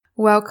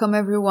Welcome,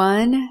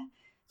 everyone.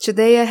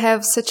 Today I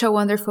have such a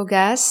wonderful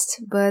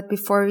guest, but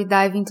before we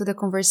dive into the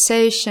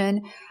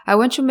conversation, I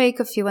want to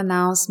make a few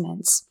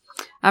announcements.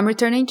 I'm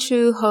returning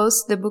to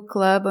host the book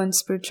club on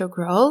spiritual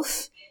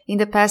growth. In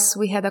the past,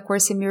 we had a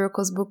Course in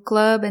Miracles book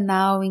club, and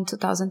now in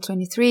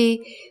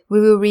 2023,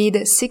 we will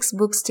read 6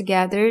 books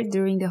together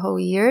during the whole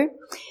year.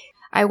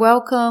 I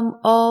welcome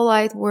all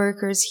light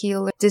workers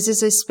healers. This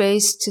is a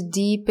space to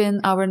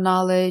deepen our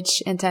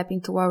knowledge and tap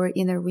into our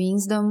inner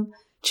wisdom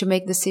to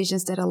make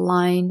decisions that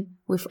align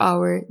with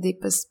our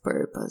deepest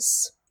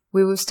purpose.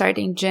 We will start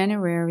in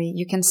January.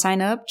 You can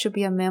sign up to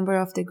be a member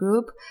of the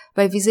group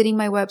by visiting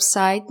my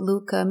website,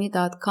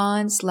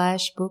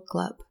 lucami.com/book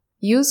club.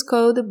 Use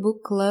code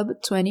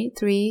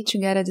BOOKCLUB23 to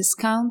get a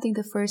discount in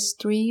the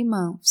first 3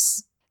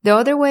 months. The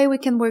other way we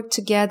can work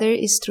together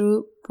is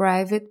through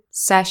private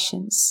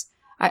sessions.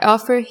 I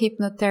offer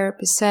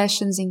hypnotherapy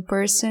sessions in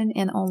person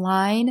and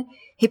online.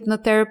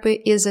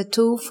 Hypnotherapy is a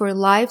tool for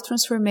life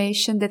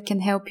transformation that can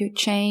help you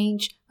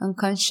change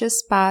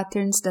unconscious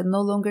patterns that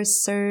no longer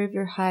serve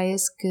your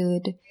highest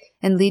good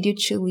and lead you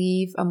to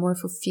live a more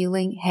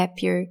fulfilling,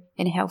 happier,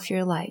 and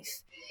healthier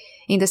life.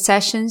 In the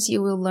sessions,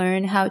 you will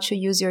learn how to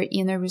use your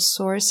inner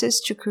resources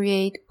to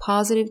create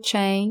positive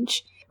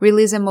change,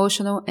 release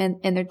emotional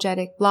and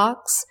energetic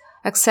blocks,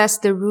 access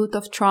the root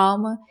of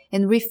trauma,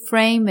 and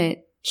reframe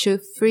it to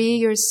free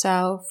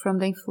yourself from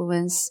the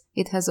influence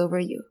it has over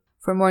you.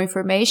 For more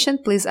information,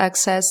 please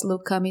access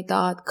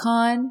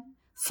lucami.com.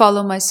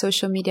 Follow my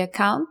social media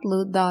account,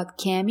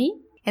 lu.cami.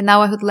 And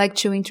now I would like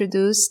to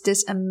introduce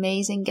this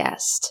amazing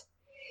guest.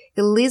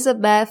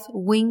 Elizabeth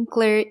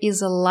Winkler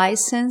is a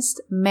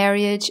licensed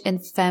marriage and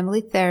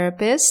family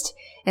therapist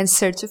and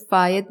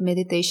certified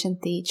meditation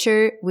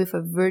teacher with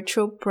a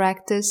virtual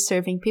practice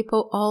serving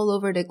people all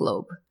over the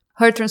globe.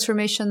 Her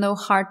transformational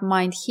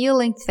heart-mind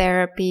healing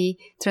therapy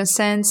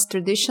transcends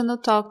traditional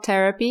talk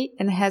therapy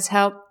and has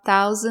helped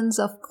thousands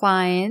of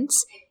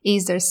clients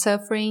ease their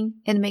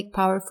suffering and make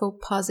powerful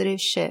positive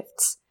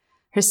shifts.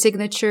 Her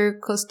signature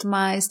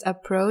customized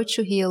approach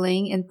to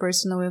healing and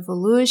personal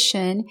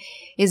evolution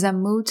is a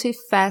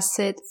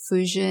multifaceted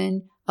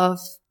fusion of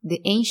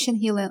the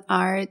ancient healing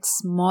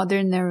arts,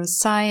 modern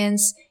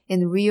neuroscience,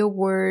 and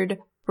real-world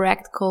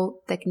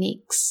practical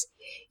techniques.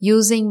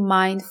 Using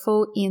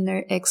mindful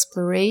inner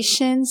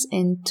explorations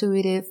and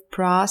intuitive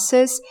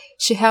process,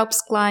 she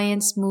helps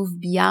clients move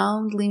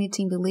beyond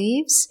limiting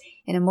beliefs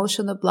and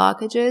emotional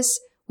blockages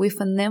with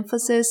an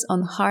emphasis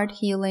on heart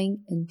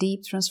healing and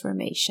deep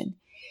transformation.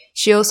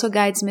 She also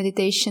guides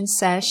meditation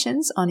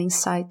sessions on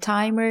Insight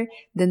Timer,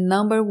 the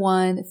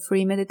 #1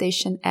 free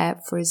meditation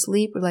app for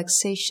sleep,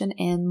 relaxation,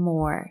 and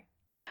more.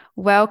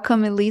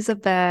 Welcome,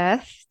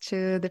 Elizabeth,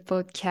 to the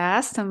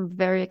podcast. I'm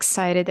very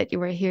excited that you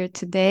are here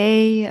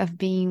today. I've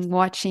been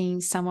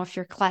watching some of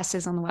your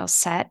classes on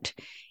WellSet,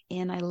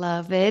 and I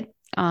love it.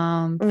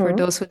 For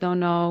those who don't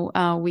know,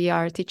 we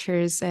are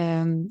teachers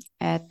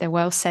at the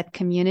WellSet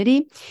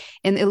community,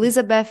 and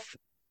Elizabeth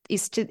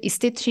is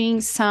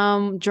teaching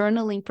some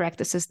journaling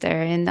practices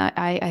there, and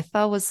I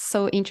thought it was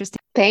so interesting.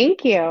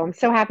 Thank you. I'm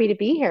so happy to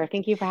be here.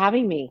 Thank you for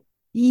having me.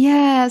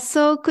 Yeah,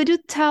 so could you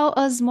tell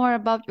us more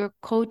about your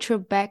cultural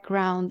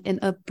background and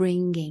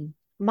upbringing?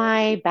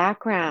 My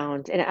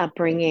background and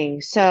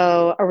upbringing.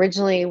 So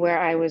originally where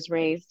I was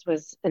raised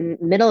was in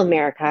Middle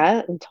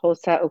America in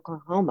Tulsa,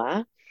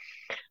 Oklahoma.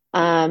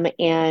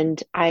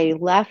 And I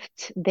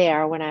left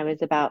there when I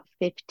was about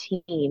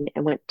 15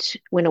 and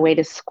went away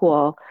to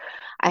school.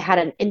 I had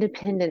an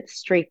independent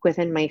streak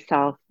within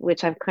myself,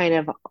 which I've kind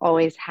of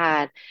always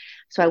had.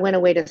 So I went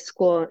away to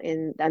school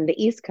on the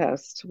East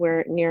Coast,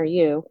 where near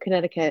you,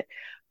 Connecticut,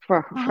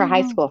 for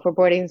high school, for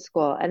boarding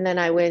school. And then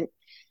I went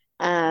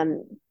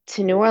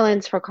to New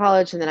Orleans for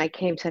college, and then I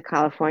came to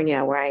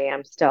California, where I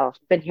am still.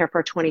 Been here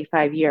for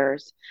 25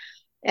 years.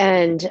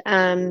 And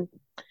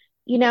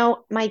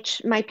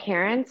my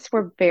parents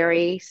were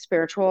very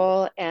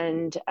spiritual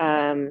and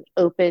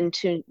open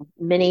to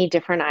many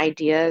different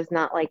ideas,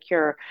 not like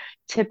your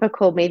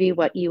typical, maybe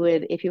what you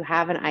would, if you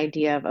have an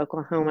idea of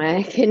Oklahoma,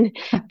 it can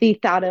be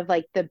thought of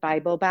like the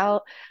Bible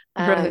Belt.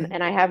 Right.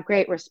 And I have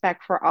great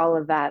respect for all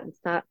of that.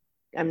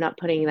 I'm not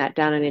putting that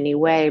down in any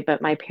way,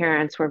 but my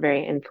parents were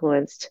very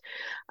influenced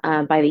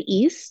by the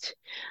East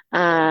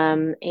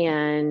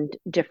and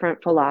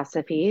different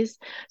philosophies.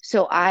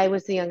 So I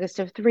was the youngest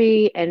of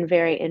 3 and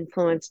very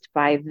influenced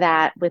by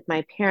that with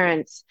my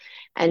parents.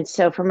 And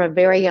so from a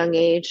very young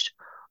age,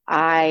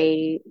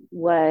 I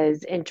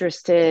was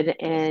interested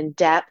in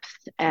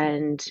depth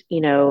and,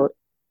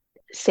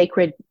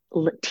 sacred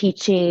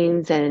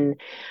teachings and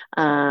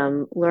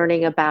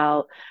learning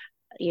about,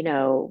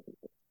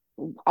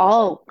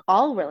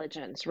 all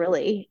religions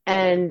really,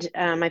 and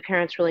my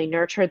parents really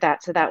nurtured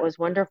that, so that was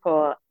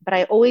wonderful. But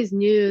I always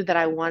knew that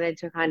I wanted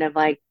to kind of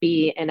like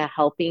be in a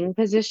helping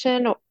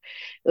position. It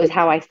was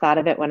how I thought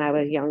of it when I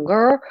was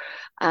younger.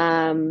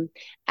 And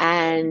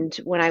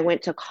when I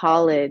went to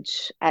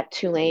college at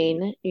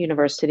Tulane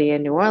University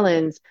in New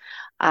Orleans,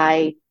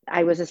 I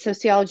was a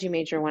sociology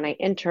major when I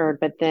entered,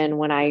 but then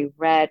when I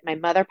read, my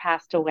mother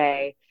passed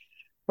away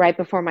right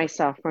before my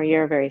sophomore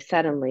year very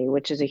suddenly,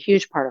 which is a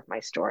huge part of my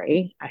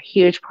story, a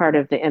huge part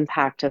of the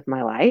impact of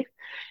my life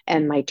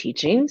and my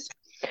teachings.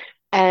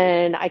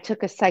 And I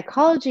took a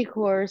psychology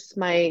course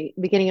my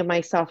beginning of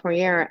my sophomore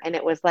year, and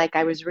it was like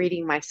I was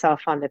reading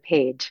myself on the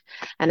page.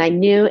 And I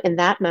knew in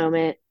that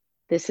moment,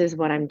 this is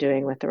what I'm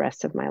doing with the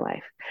rest of my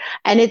life.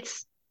 And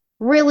it's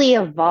really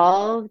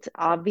evolved,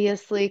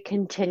 obviously,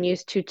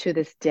 continues to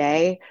this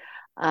day.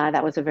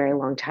 That was a very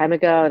long time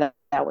ago.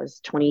 That was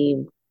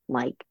 20,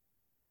 like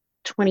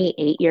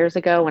 28 years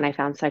ago when I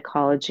found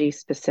psychology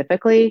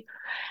specifically.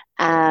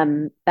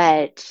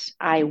 But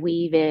I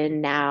weave in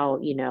now,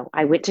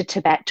 I went to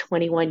Tibet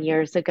 21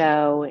 years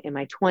ago in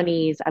my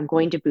 20s. I'm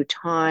going to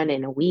Bhutan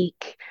in a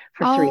week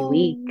for 3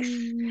 weeks.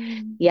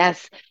 Oh,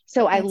 Yes.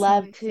 So I that's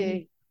love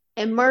amazing.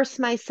 to immerse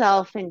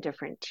myself in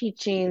different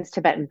teachings.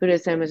 Tibetan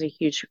Buddhism was a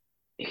huge,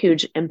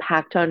 huge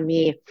impact on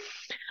me.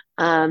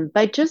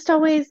 But just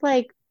always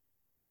like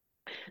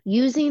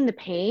using the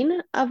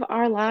pain of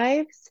our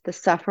lives, the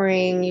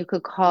suffering, you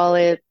could call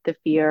it, the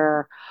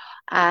fear,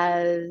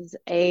 as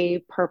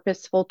a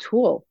purposeful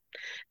tool.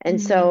 And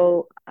Mm.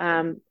 so,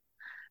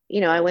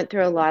 I went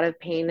through a lot of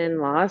pain and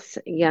loss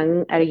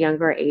at a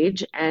younger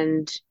age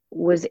and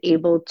was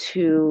able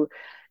to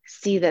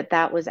see that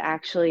that was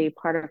actually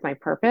part of my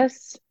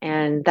purpose.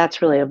 And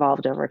that's really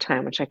evolved over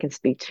time, which I can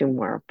speak to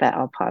more, but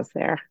I'll pause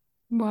there.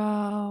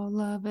 Wow,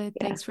 love it.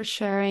 Yeah. Thanks for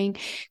sharing.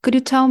 Could you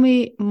tell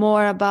me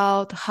more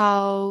about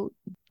how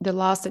the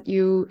loss that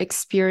you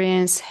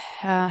experienced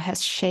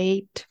has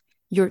shaped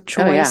your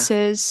Oh, yeah,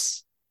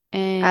 choices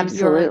and your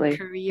absolutely.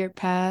 career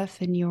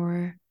path and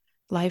your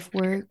life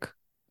work?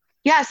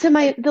 Yeah, so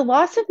the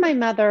loss of my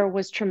mother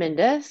was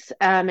tremendous.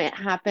 It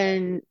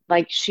happened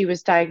like she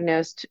was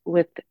diagnosed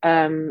with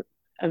a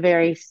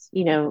very,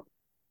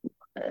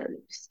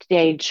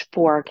 stage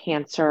 4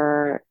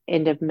 cancer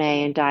end of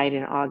May and died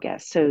in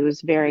August. So it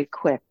was very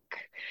quick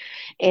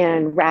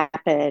and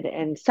rapid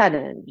and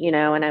sudden,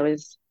 and I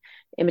was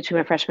in between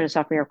my freshman and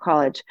sophomore year of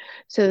college.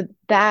 So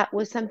that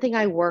was something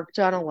I worked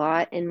on a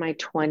lot in my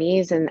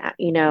 20s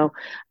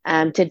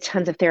and, did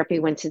tons of therapy,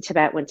 went to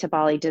Tibet, went to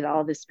Bali, did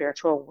all this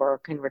spiritual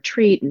work and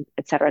retreat and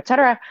et cetera, et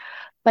cetera.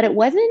 But it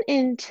wasn't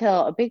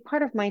until a big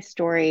part of my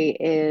story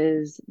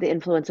is the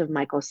influence of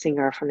Michael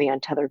Singer from The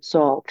Untethered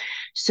Soul.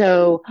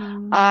 So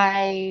Mm.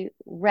 I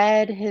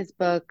read his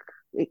book.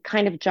 It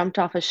kind of jumped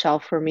off a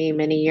shelf for me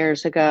many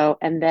years ago.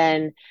 And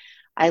then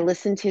I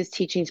listened to his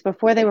teachings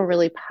before they were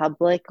really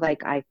public.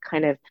 Like I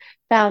kind of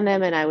found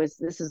them and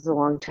this is a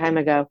long time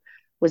ago,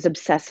 was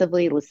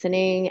obsessively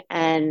listening.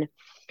 And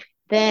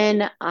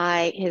then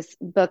his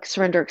book,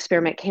 Surrender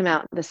Experiment, came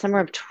out the summer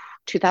of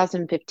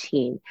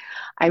 2015.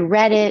 I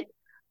read it.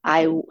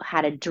 I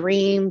had a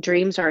dream.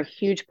 Dreams are a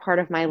huge part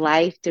of my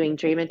life.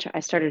 I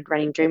started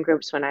running dream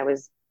groups when I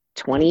was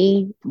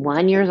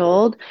 21 years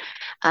old.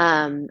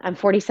 I'm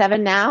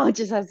 47 now,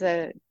 just as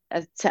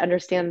to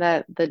understand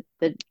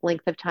the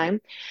length of time.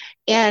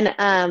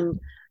 And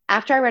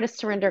after I read A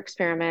Surrender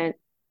Experiment,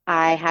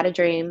 I had a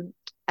dream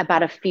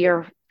about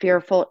a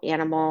fearful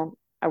animal,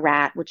 a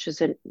rat, which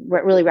is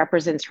what really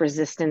represents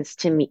resistance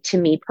to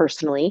me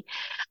personally.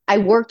 I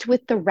worked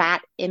with the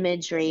rat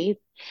imagery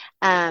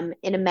in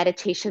a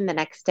meditation the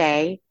next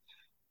day,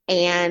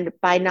 and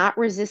by not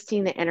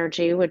resisting the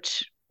energy,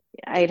 which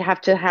I'd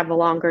have to have a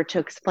longer to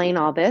explain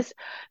all this.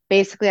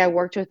 Basically, I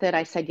worked with it.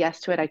 I said yes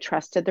to it. I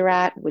trusted the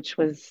rat, which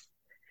was,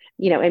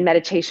 in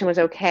meditation was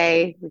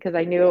okay because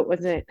I knew it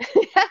wasn't.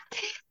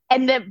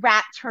 And the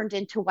rat turned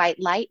into white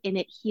light and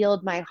it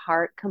healed my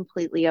heart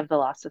completely of the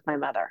loss of my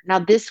mother. Now,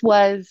 this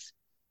was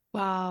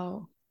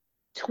Wow.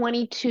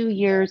 22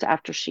 years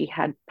after she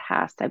had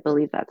passed. I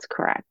believe that's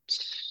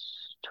correct.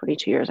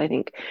 22 years, I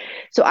think.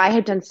 So I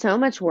had done so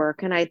much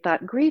work and I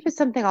thought grief is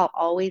something I'll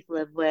always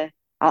live with.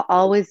 I'll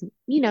always,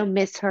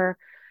 miss her.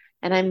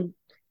 And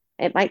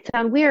it might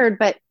sound weird,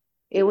 but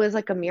it was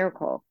like a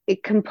miracle.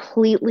 It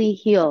completely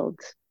healed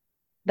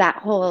that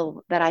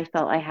hole that I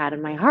felt I had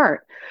in my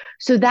heart.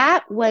 So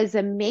that was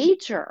a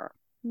major,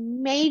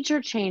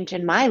 major change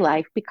in my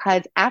life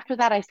because after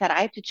that, I said,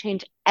 I have to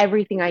change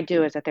everything I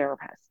do as a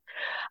therapist.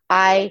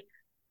 I,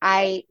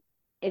 I,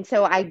 and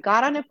so I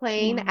got on a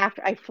plane Wow.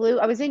 after I flew.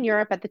 I was in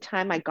Europe at the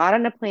time. I got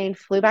on a plane,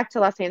 flew back to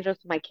Los Angeles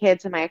with my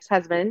kids and my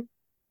ex-husband.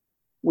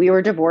 We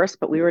were divorced,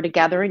 but we were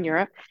together in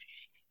Europe.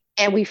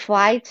 And we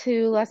fly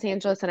to Los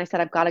Angeles, and I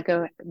said, I've got to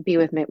go be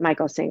with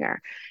Michael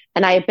Singer.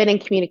 And I had been in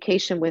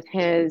communication with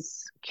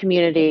his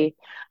community.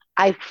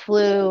 I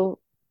flew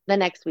the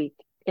next week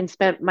and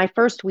spent my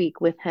first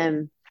week with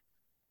him,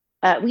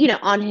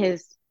 on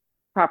his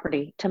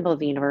property, Temple of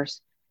the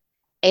Universe.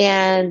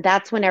 And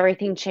that's when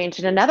everything changed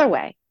in another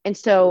way. And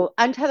so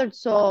Untethered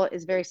Soul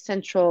is very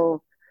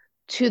central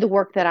to the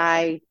work that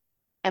I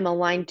am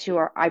aligned to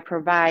or I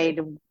provide,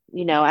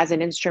 as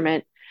an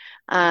instrument.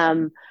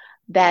 Um,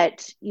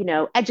 that,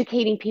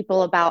 educating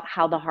people about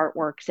how the heart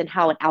works and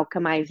how it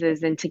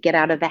alchemizes and to get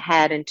out of the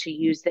head and to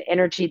use the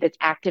energy that's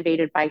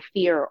activated by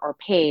fear or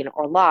pain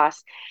or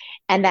loss.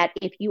 And that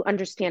if you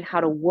understand how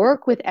to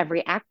work with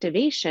every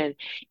activation,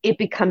 it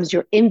becomes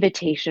your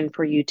invitation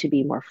for you to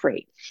be more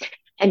free.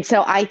 And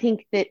so I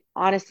think that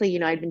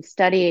honestly, I'd been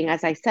studying,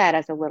 as I said,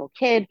 as a little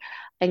kid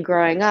and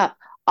growing up,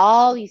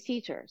 all these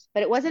teachers,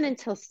 but it wasn't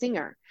until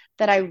Singer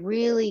that I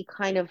really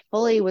kind of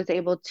fully was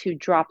able to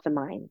drop the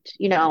mind.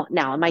 Now,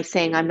 am I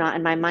saying I'm not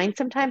in my mind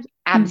sometimes?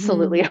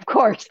 Absolutely, Mm-hmm. of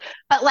course.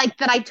 But like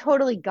that I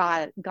totally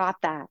got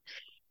that.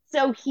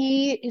 So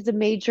he is a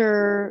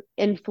major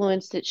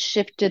influence that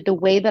shifted the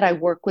way that I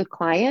work with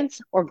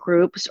clients or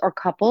groups or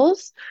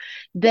couples,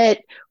 that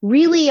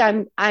really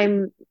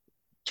I'm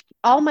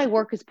all my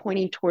work is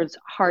pointing towards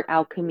heart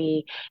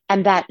alchemy,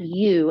 and that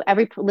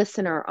every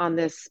listener on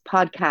this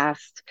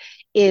podcast,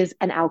 is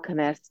an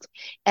alchemist,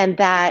 and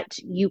that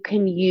you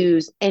can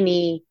use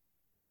any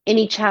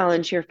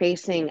challenge you're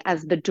facing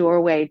as the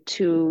doorway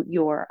to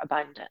your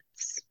abundance.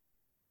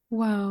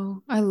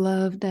 Wow, I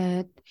love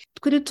that.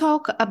 Could you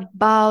talk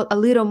about a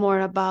little more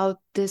about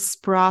this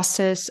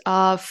process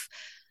of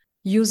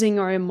using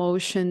our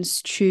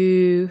emotions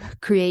to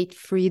create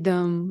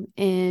freedom,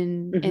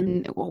 and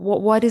Mhm.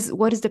 what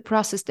is the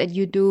process that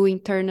you do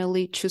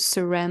internally to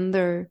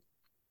surrender?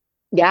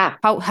 Yeah,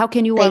 How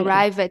can you thank you.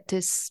 arrive at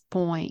this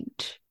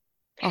point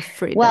of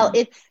Well,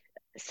 freedom? it's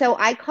so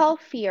I call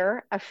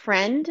fear a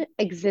friend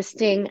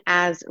existing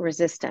as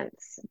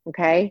resistance.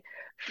 Okay.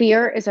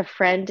 Fear is a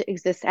friend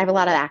exists. I have a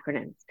lot of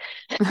acronyms.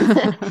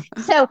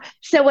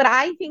 So when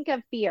I think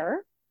of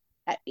fear,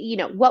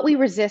 what we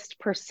resist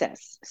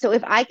persists. So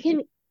if I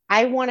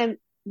want to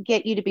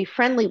get you to be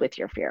friendly with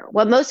your fear.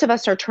 Well, most of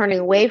us are turning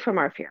away from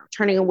our fear,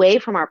 turning away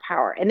from our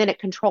power, and then it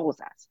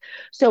controls us.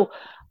 So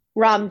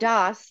Ram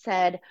Dass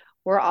said,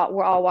 we're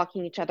all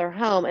walking each other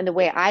home. And the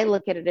way I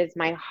look at it is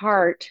my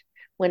heart,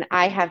 when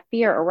I have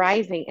fear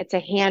arising, it's a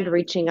hand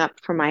reaching up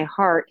from my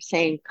heart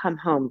saying, come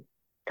home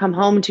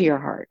to your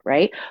heart,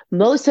 right?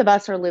 Most of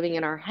us are living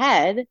in our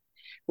head,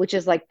 which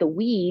is like the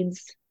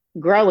weeds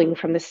growing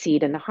from the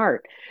seed in the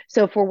heart.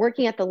 So if we're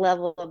working at the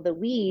level of the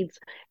weeds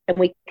and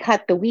we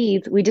cut the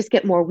weeds, we just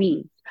get more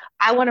weeds.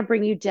 I want to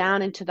bring you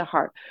down into the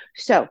heart.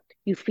 So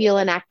you feel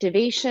an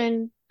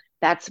activation.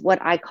 That's what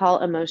I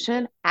call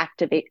emotion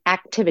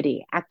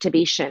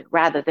activation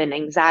rather than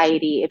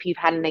anxiety. If you've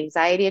had an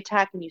anxiety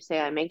attack and you say,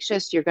 I'm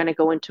anxious, you're going to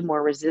go into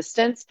more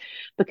resistance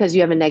because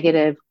you have a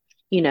negative,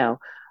 you know,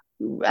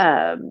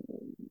 um,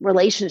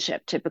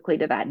 relationship typically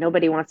to that.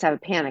 Nobody wants to have a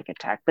panic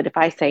attack. But if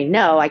I say,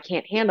 no, I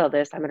can't handle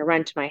this, I'm going to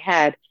run to my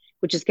head,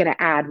 which is going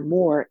to add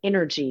more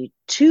energy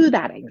to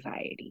that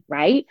anxiety,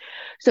 right?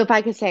 So if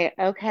I can say,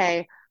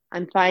 okay,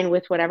 I'm fine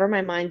with whatever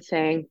my mind's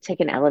saying,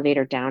 take an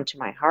elevator down to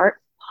my heart,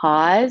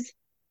 pause,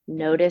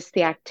 notice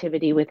the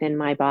activity within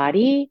my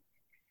body,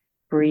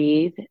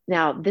 breathe.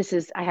 Now,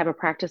 I have a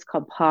practice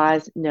called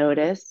pause,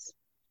 notice.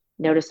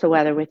 Notice the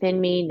weather within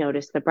me.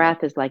 Notice the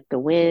breath is like the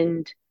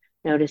wind.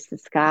 Notice the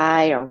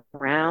sky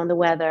around the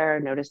weather.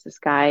 Notice the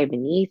sky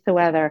beneath the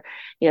weather.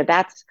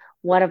 That's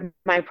one of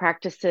my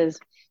practices.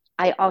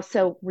 I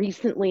also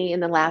recently, in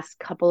the last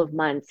couple of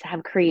months,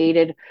 have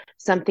created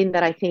something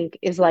that I think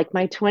is like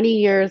my 20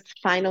 years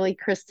finally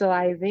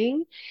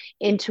crystallizing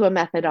into a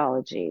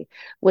methodology,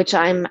 which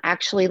I'm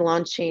actually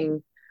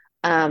launching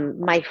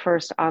my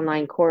first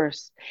online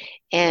course.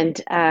 And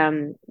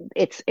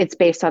it's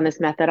based on this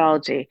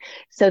methodology.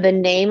 So the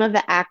name of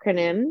the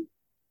acronym,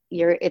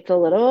 it's a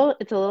little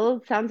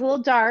sounds a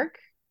little dark,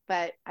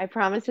 but I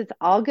promise it's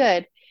all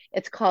good.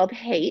 It's called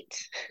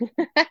HATE.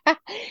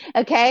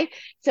 Okay.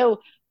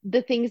 So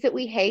the things that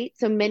we hate,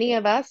 so many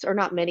of us, or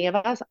not many of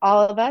us,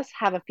 all of us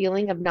have a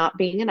feeling of not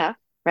being enough,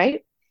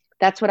 right?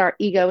 That's what our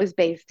ego is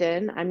based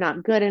in. I'm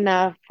not good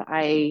enough.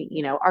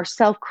 Our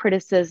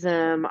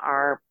self-criticism,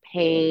 our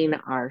pain,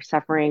 our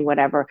suffering,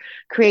 whatever,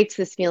 creates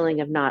this feeling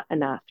of not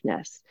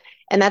enoughness.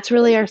 And that's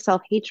really our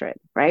self-hatred,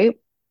 right?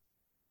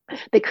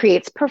 That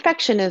creates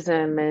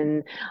perfectionism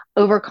and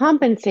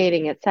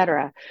overcompensating,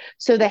 etc.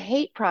 So the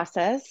hate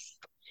process,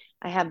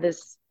 I have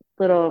this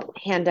little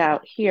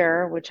handout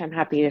here, which I'm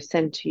happy to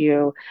send to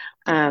you,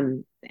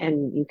 and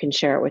you can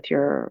share it with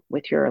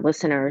your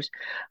listeners.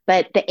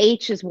 But the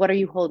H is, what are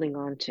you holding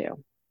on to?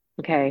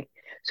 Okay.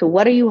 So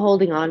what are you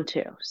holding on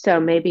to? So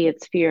maybe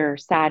it's fear,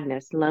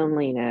 sadness,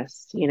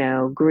 loneliness,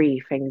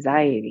 grief,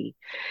 anxiety.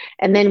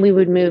 And then we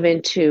would move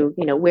into,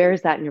 where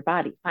is that in your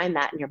body? Find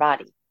that in your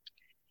body.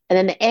 And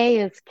then the A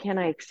is, can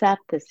I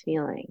accept this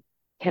feeling?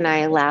 Can I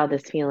allow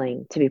this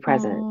feeling to be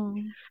present? Oh,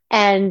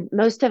 And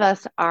most of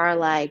us are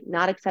like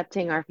not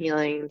accepting our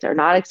feelings or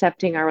not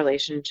accepting our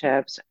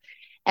relationships.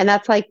 And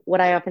that's like what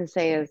I often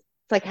say is,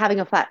 it's like having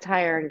a flat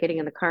tire and getting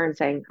in the car and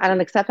saying, I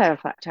don't accept I have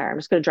a flat tire. I'm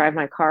just going to drive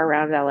my car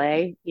around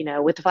LA,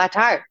 with a flat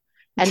tire.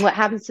 And what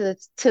happens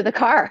to the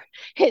car?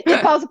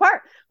 It falls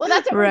apart. Well,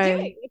 that's what we're right,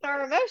 doing with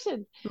our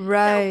emotions. So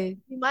right.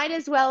 you might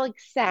as well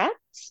accept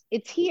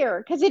it's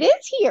here, because it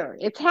is here.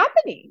 It's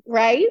happening,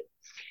 right?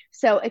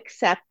 So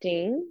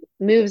accepting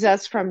moves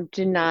us from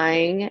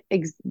denying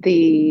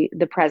the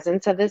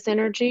presence of this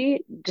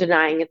energy,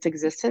 denying its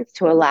existence,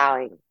 to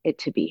allowing it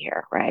to be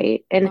here,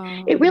 right? And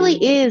it really Oh,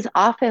 is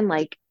often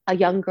like a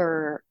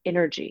younger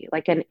energy,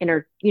 like an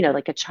inner,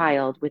 like a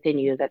child within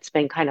you that's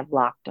been kind of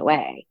locked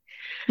away.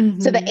 So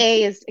the mm-hmm.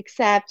 A is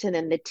accept, and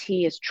then the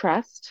T is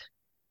trust.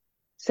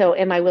 So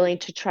am I willing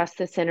to trust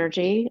this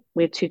energy?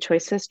 We have two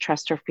choices,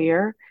 trust or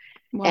fear.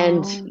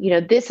 And, Wow.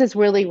 this is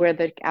really where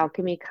the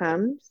alchemy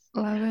comes.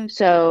 Love it.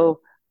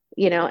 So,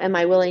 am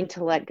I willing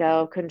to let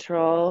go of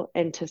control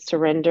and to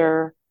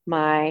surrender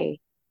my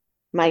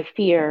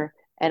fear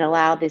and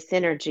allow this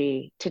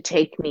energy to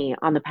take me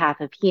on the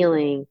path of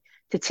healing,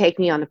 to take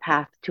me on the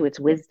path to its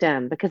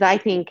wisdom? Because I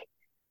think,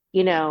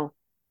 you know,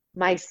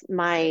 my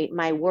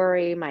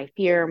worry, my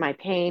fear, my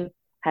pain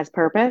has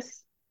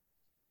purpose.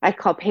 I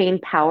call pain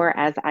power,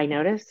 as I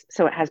notice.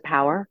 So it has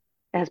power,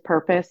 it has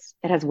purpose,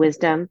 it has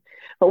wisdom,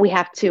 but we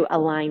have to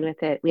align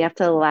with it. We have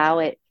to allow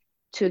it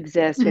to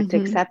exist. We have to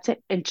Mm-hmm. accept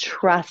it and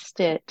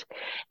trust it.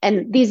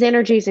 And these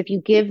energies, if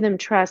you give them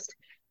trust,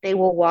 they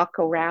will walk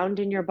around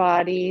in your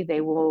body.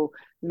 They will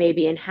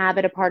maybe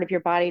inhabit a part of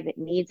your body that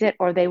needs it,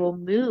 or they will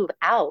move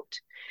out.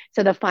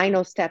 So the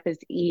final step is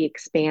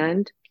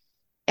expand.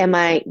 Am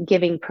I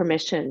giving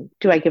permission?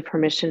 Do I give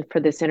permission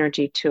for this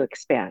energy to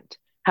expand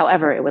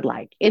however it would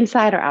like,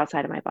 inside or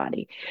outside of my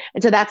body?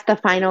 And so that's the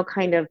final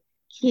kind of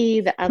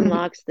key that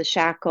unlocks the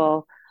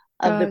shackle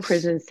of the Gosh.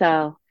 prison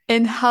cell.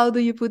 And how do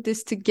you put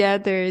this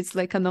together? It's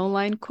like an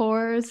online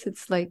course.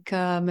 It's like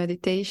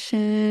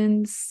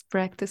meditations,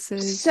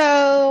 practices.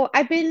 So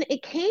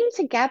it came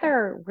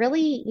together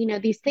really,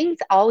 these things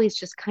always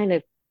just kind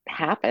of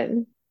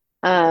happen.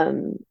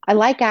 I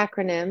like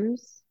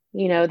acronyms.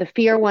 The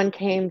fear one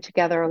came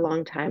together a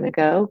long time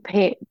ago.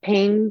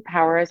 Pain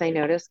power, as I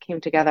noticed,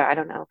 came together, I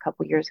don't know, a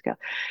couple years ago.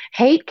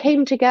 Hate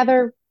came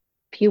together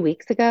a few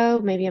weeks ago,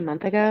 maybe a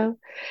month ago.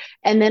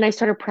 And then I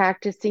started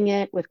practicing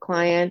it with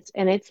clients,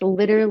 and it's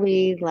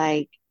literally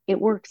like it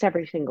works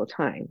every single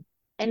time.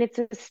 And it's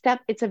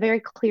a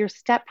very clear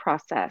step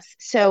process.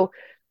 So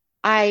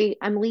I'm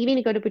leaving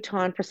to go to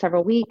Bhutan for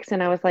several weeks,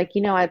 and I was like,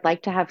 I'd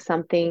like to have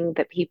something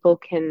that people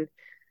can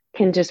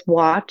just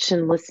watch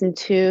and listen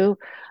to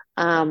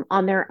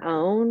on their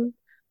own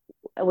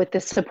with the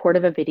support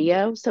of a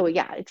video. So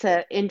yeah, it's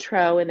an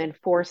intro and then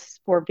four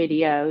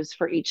videos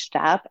for each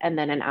step, and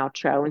then an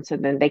outro, and so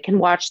then they can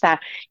watch that.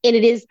 And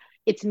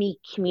it's me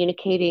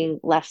communicating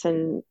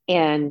lesson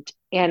and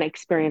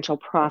experiential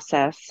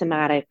process,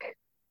 somatic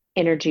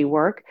energy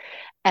work,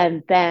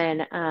 and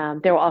then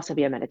there will also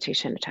be a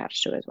meditation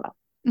attached to it as well.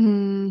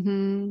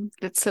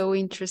 That's so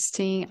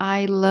interesting.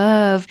 I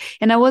love,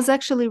 and I was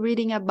actually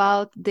reading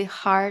about the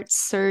heart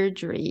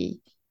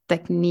surgery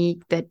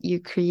technique that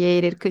you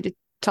created. Could you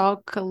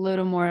talk a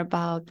little more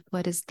about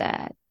what is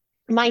that?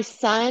 My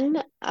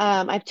son,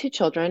 I have two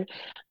children.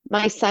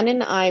 My son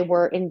and I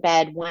were in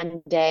bed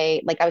one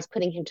day, like I was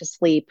putting him to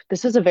sleep.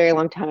 This was a very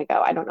long time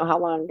ago. I don't know how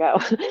long ago.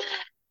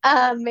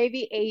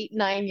 Maybe 8,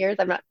 9 years.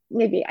 I'm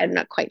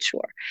not quite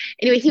sure.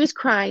 Anyway, he was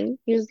crying.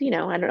 He was, I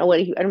don't know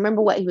I don't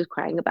remember what he was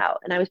crying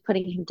about. And I was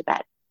putting him to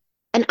bed.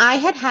 And I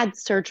had had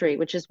surgery,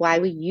 which is why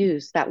we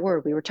use that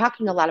word. We were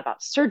talking a lot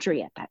about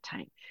surgery at that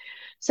time.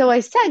 So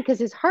I said, because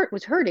his heart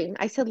was hurting,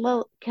 I said,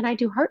 well, can I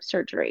do heart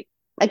surgery?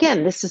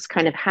 Again, this has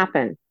kind of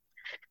happened.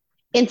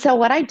 And so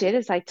what I did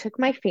is I took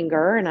my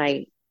finger and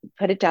I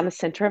put it down the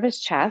center of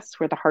his chest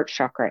where the heart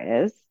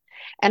chakra is.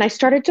 And I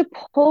started to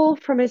pull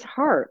from his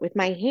heart with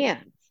my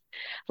hands,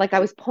 like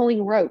I was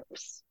pulling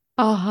ropes.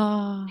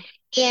 Uh-huh.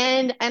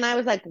 And I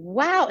was like,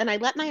 wow. And I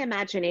let my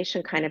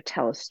imagination kind of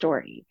tell a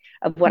story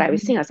of what I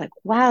was Mhm. seeing. I was like,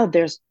 wow,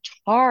 there's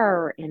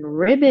tar and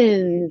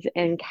ribbons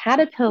and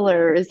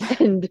caterpillars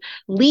and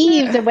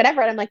leaves and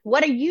whatever. And I'm like,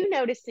 what are you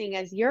noticing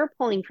as you're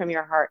pulling from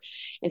your heart?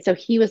 And so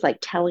he was like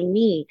telling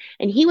me,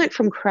 and he went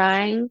from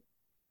crying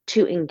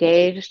to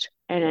engaged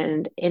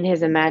and in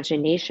his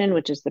imagination,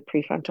 which is the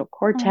prefrontal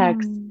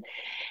cortex. Mm.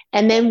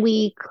 And then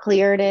we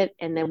cleared it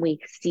and then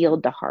we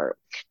sealed the heart.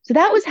 So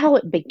that was how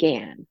it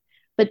began.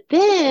 But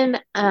then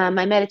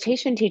my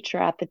meditation teacher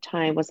at the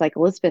time was like,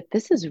 Elizabeth,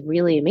 this is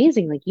really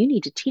amazing. Like, you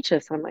need to teach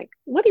us. I'm like,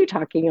 what are you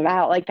talking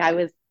about? Like, I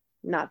was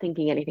not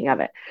thinking anything of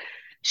it.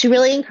 She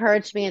really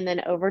encouraged me. And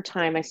then over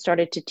time, I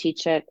started to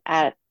teach it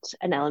at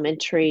an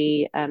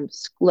elementary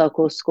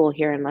local school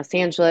here in Los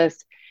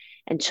Angeles.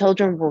 And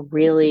children were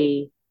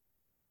really,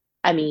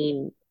 I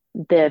mean,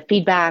 the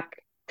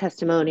feedback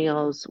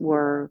testimonials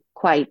were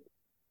quite,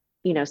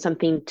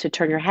 something to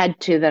turn your head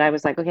to, that I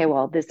was like, okay,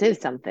 well, this is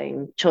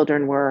something.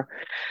 Children were,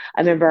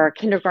 I remember a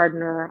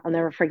kindergartner, I'll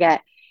never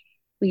forget.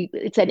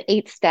 It said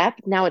 8 step.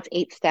 Now it's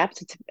 8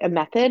 steps. It's a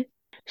method.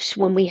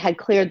 When we had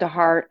cleared the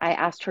heart, I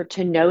asked her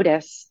to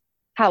notice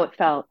how it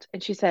felt.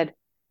 And she said,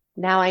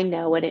 now I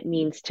know what it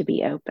means to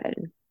be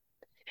open.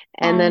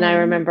 And then I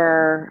Um,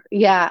 remember,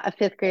 yeah, a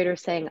fifth grader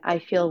saying, I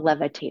feel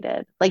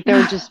levitated. Like there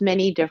are just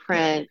many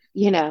different,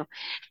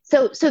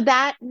 So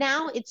that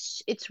now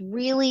it's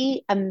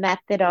really a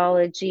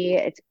methodology.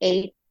 It's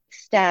 8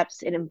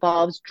 steps. It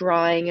involves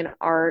drawing and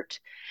art.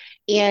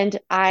 And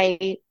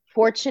I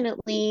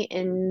fortunately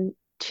in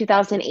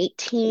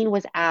 2018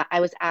 I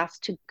was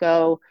asked to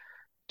go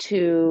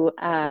to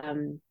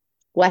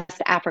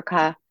West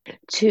Africa,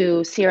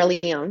 to Sierra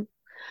Leone.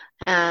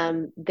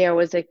 There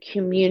was a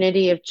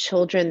community of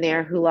children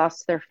there who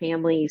lost their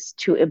families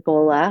to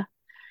Ebola.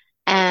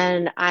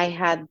 And I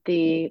had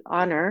the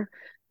honor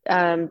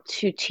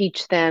to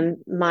teach them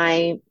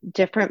my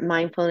different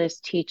mindfulness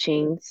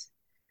teachings,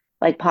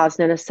 like pause,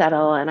 notice,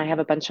 settle. And I have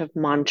a bunch of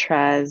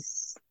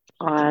mantras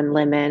on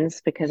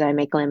lemons because I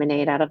make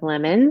lemonade out of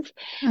lemons.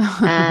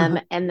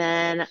 And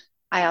then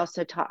I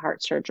also taught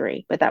heart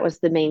surgery, but that was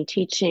the main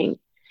teaching.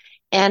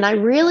 And I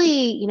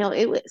really,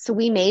 so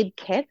we made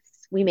kits.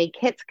 We made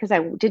kits because I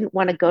didn't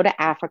want to go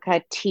to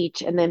Africa,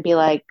 teach, and then be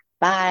like,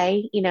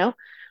 bye.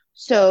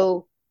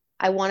 So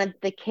I wanted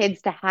the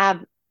kids to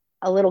have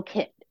a little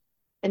kit.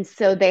 And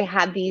so they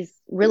had these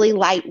really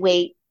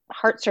lightweight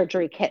heart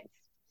surgery kits,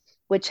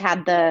 which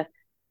had the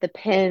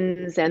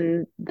pins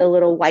and the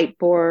little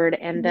whiteboard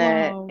and the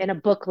Wow. and a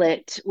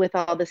booklet with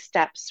all the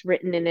steps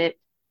written in it.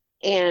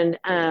 And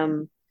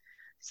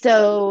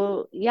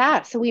so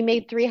yeah, so we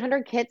made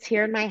 300 kits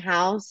here in my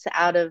house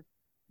out of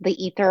the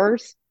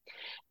ethers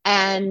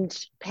and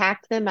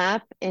packed them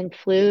up and I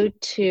flew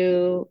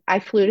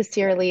to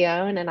Sierra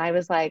Leone, and I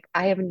was like,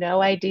 I have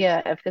no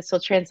idea if this will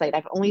translate.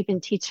 I've only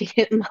been teaching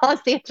it in Los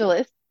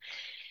Angeles,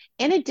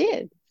 and it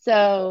did.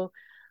 So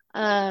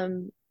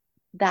um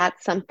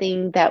that's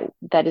something that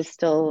is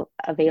still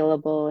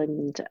available.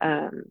 And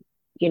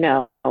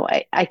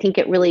I think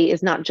it really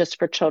is not just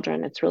for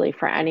children, it's really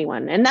for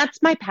anyone. And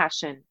that's my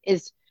passion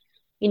is,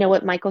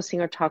 what Michael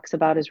Singer talks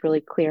about is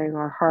really clearing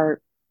our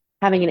heart,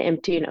 having an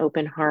empty and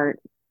open heart,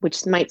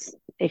 which might,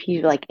 if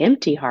you like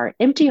empty heart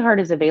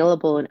is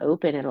available and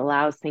open. It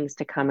allows things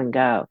to come and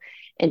go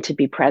and to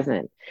be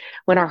present.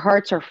 When our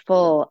hearts are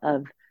full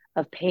of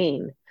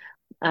pain,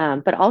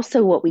 but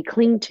also what we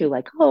cling to,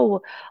 like,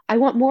 oh, I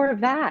want more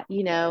of that,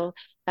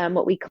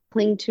 what we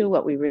cling to,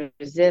 what we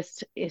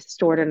resist is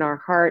stored in our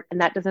heart.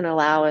 And that doesn't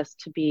allow us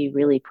to be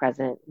really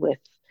present with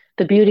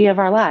the beauty of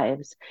our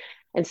lives.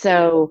 And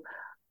so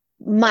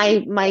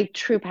my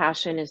true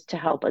passion is to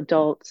help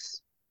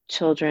adults,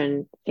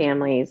 children,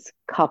 families,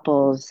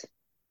 couples,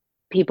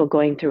 people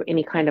going through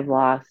any kind of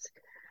loss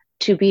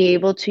to be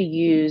able to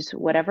use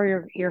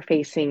whatever you're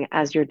facing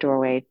as your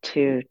doorway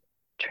to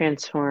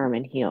transform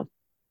and heal.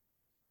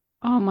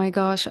 Oh my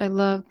gosh, I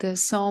love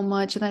this so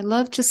much. And I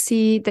love to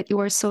see that you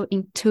are so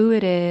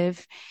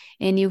intuitive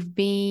and you've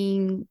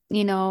been,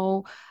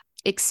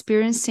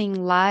 experiencing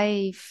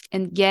life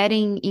and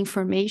getting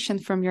information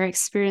from your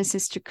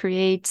experiences to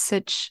create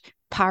such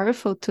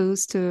powerful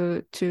tools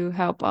to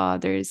help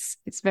others.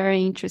 It's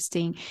very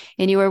interesting.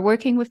 And you are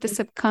working with the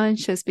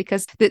subconscious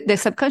because the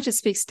subconscious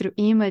speaks through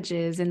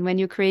images. And when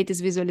you create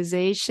these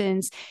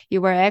visualizations,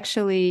 you are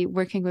actually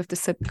working with the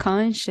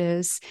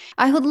subconscious.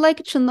 I would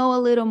like to know a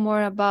little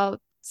more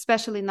about,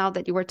 especially now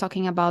that you were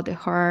talking about the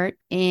heart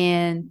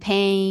and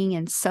pain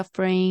and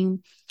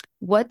suffering.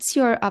 What's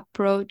your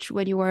approach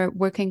when you are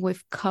working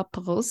with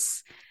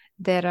couples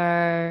that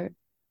are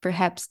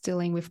perhaps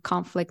dealing with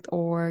conflict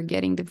or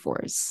getting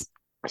divorced?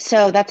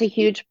 So that's a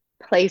huge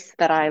place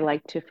that I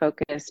like to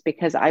focus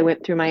because I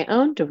went through my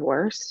own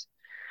divorce,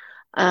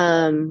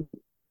 um,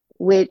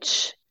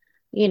 which,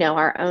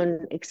 our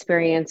own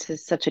experience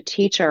is such a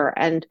teacher.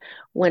 And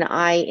when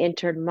I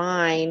entered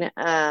mine,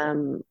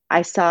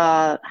 I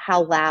saw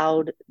how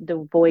loud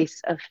the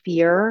voice of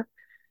fear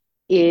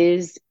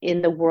is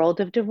in the world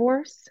of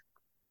divorce.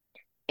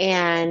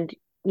 And,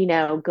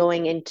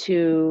 going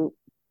into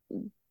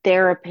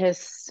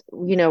therapists,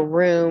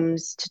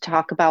 rooms to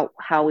talk about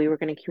how we were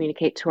going to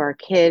communicate to our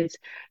kids,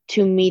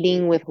 to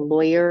meeting with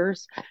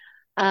lawyers.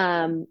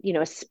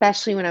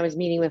 Especially when I was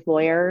meeting with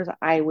lawyers,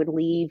 I would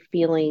leave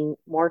feeling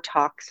more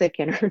toxic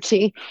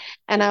energy.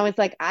 And I was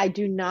like, I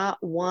do not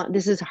want,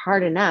 this is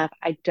hard enough.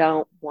 I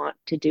don't want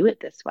to do it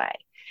this way.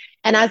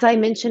 And as I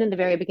mentioned in the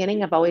very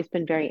beginning, I've always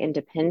been very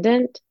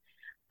independent.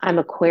 I'm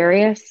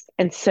Aquarius,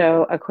 and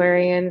so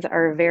Aquarians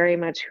are very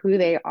much who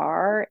they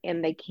are,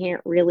 and they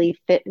can't really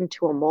fit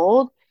into a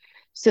mold.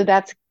 So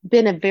that's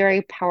been a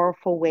very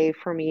powerful way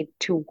for me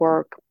to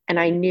work. And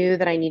I knew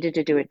that I needed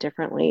to do it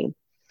differently.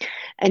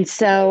 And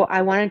so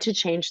I wanted to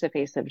change the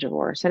face of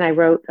divorce. And I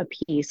wrote a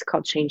piece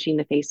called Changing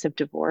the Face of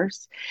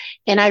Divorce.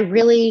 And I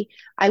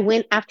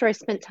went after I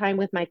spent time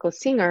with Michael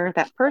Singer.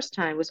 That first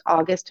time was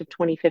August of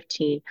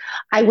 2015.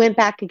 I went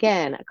back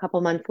again a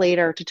couple months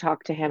later to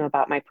talk to him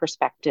about my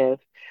perspective,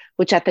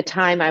 which at the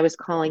time I was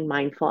calling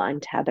mindful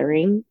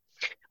untethering,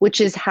 which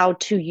is how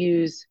to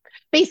use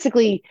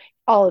basically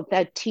all of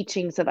the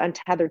teachings of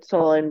untethered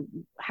soul and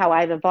how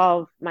I've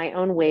evolved my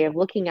own way of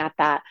looking at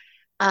that,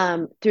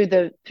 through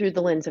the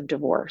lens of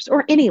divorce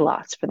or any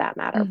loss for that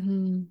matter.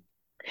 Mm-hmm.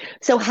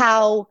 So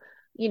how,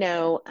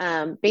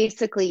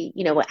 basically,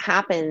 what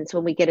happens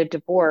when we get a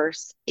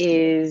divorce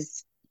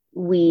is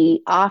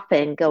we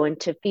often go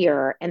into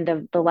fear,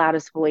 and the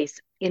loudest voice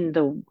in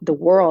the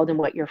world and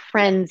what your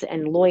friends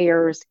and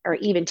lawyers are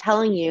even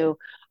telling you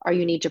are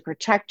you need to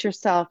protect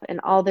yourself and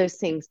all those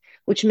things,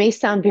 which may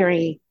sound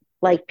very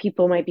like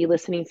people might be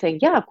listening saying,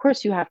 yeah, of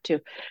course you have to.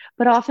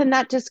 But often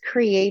that just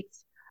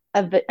creates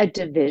a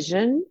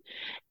division.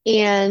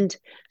 And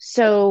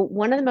so,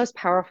 one of the most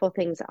powerful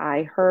things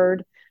I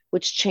heard,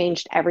 which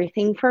changed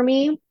everything for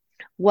me,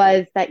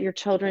 was that your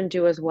children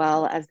do as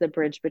well as the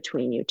bridge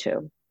between you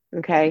two.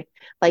 Okay.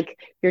 Like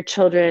your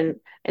children.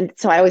 And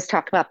so I always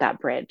talk about that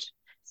bridge.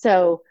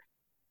 So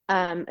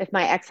if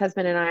my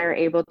ex-husband and I are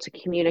able to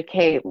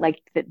communicate,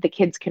 like the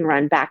kids can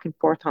run back and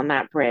forth on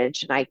that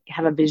bridge. And I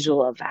have a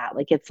visual of that.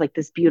 Like it's like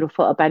this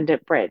beautiful,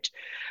 abundant bridge.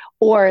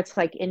 Or it's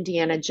like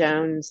Indiana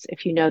Jones,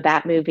 if you know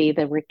that movie,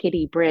 the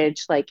rickety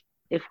bridge, like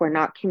if we're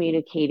not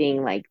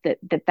communicating, like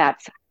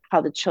that's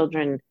how the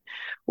children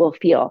will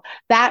feel.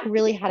 That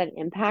really had an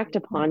impact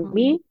upon Mhm.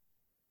 me.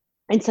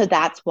 And so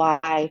that's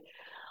why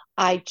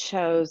I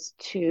chose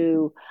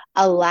to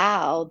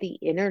allow the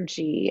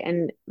energy,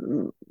 and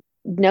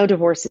no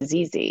divorce is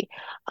easy,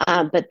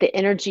 but the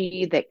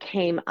energy that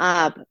came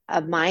up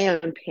of my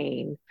own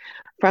pain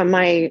from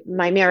my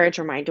marriage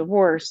or my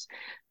divorce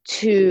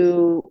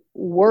to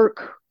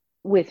work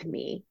with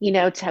me,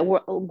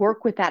 to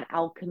work with that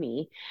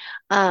alchemy.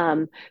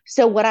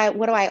 So what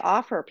do I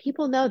offer?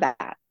 People know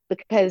that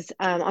because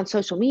on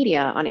social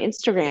media, on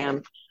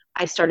Instagram,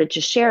 I started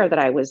to share that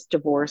I was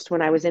divorced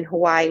when I was in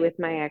Hawaii with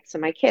my ex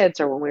and my kids,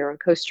 or when we were in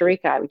Costa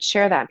Rica. I would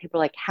share that. And people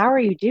were like, "How are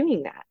you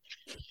doing that?"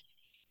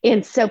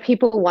 And so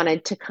people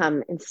wanted to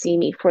come and see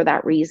me for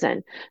that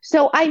reason.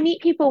 So I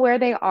meet people where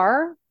they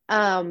are,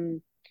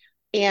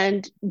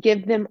 and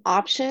give them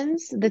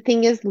options. The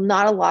thing is,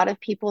 not a lot of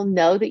people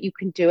know that you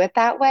can do it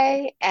that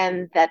way,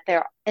 and that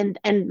they're and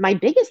my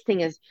biggest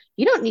thing is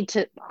you don't need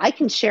to. I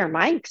can share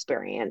my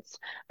experience,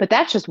 but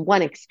that's just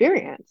one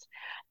experience.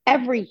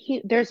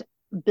 There's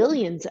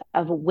billions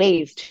of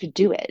ways to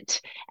do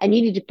it, and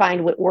you need to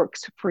find what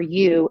works for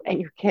you and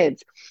your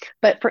kids.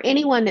 But for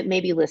anyone that may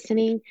be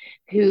listening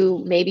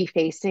who may be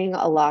facing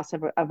a loss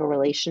of a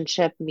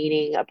relationship,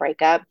 meaning a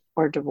breakup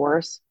or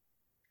divorce,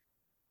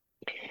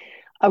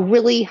 a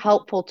really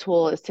helpful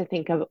tool is to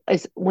think of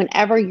is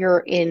whenever you're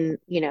in,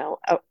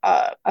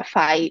 a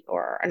fight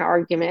or an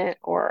argument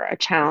or a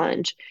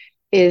challenge,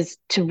 is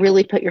to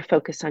really put your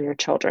focus on your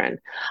children.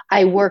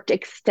 I worked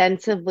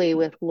extensively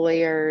with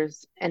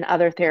lawyers and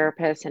other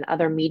therapists and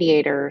other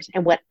mediators,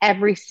 and what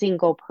every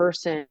single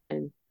person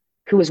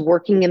who was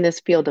working in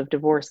this field of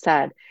divorce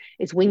said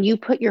is when you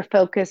put your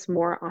focus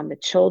more on the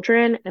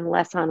children and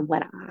less on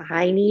what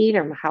I need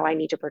or how I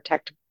need to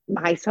protect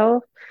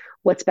myself,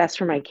 what's best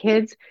for my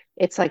kids,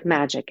 it's like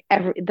magic.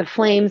 The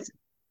flames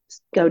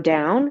go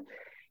down,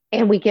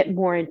 and we get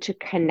more into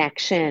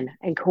connection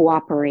and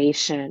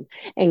cooperation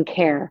and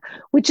care,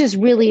 which is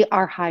really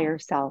our higher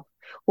self.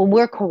 When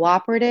we're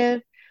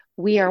cooperative,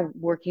 we are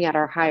working at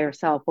our higher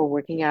self, we're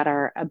working at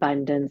our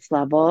abundance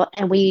level,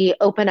 and we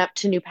open up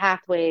to new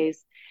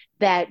pathways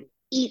that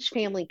each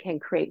family can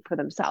create for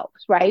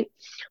themselves, right?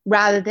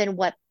 Rather than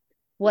what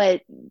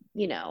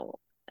you know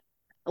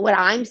what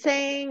I'm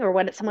saying or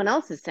what someone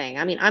else is saying.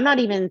 I mean, I'm not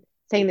even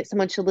saying that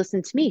someone should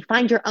listen to me.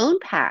 Find your own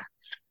path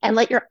and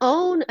let your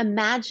own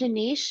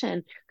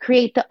imagination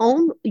create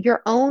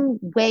your own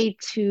way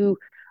to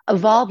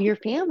evolve your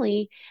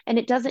family. And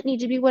it doesn't need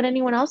to be what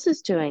anyone else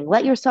is doing.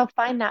 Let yourself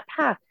find that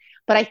path.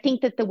 But I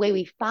think that the way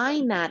we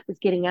find that is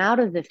getting out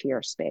of the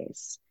fear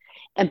space,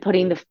 and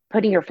putting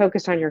your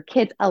focus on your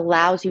kids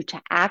allows you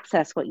to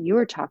access what you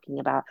were talking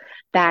about,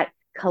 that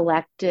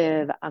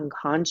collective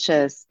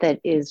unconscious that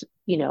is,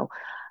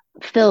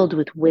 filled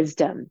with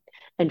wisdom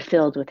and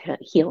filled with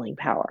healing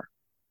power.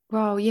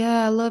 Wow,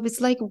 yeah, I love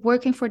it's like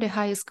working for the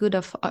highest good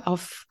of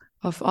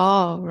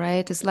all,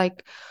 right? It's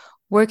like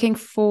working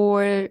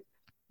for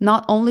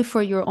not only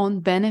for your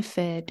own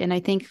benefit. And I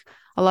think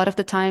a lot of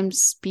the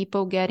times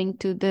people get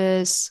into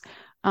this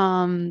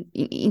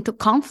into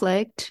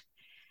conflict,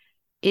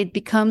 it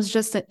becomes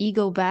just an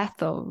ego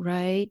battle,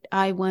 right?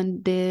 I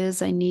want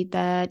this, I need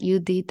that, you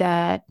did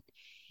that,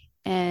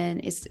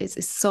 and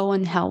it's so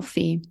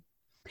unhealthy.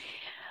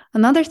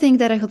 Another thing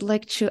that I would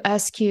like to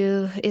ask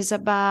you is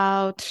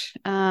about,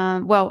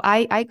 well,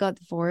 I got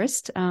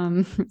divorced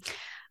a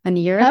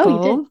year Oh, you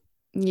did? ago.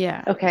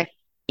 Yeah. Okay.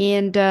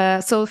 And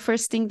so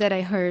first thing that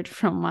I heard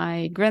from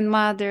my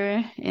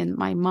grandmother and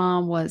my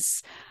mom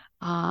was,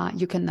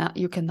 you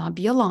cannot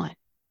be alone.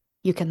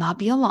 You cannot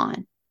be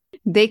alone.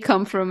 They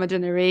come from a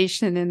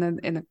generation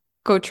in a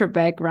culture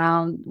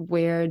background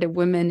where the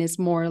woman is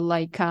more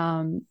like,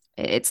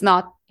 it's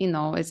not,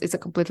 it's a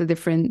completely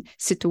different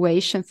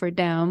situation for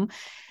them.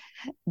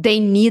 They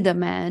need a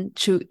man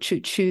to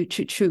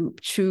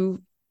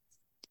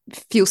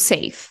feel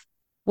safe.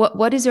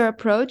 What is your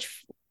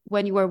approach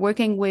when you are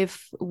working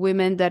with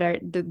women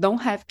that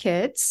don't have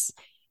kids,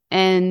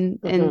 and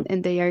Mm-hmm.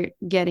 they are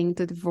getting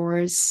the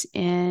divorce,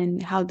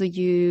 and how do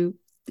you,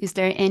 is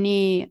there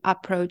any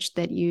approach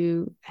that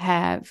you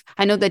have?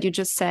 I know that you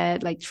just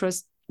said like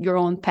trust your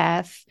own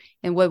path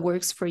and what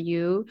works for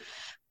you.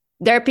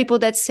 There are people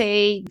that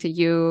say to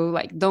you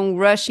like don't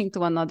rush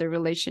into another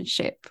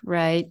relationship,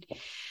 right?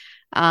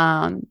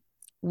 um,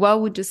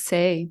 what would you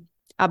say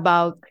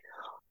about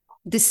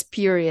this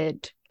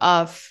period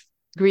of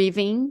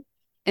grieving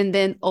and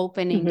then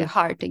opening the Mm-hmm.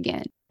 heart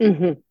again?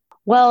 Mm-hmm.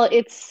 Well,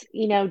 it's,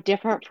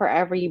 different for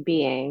every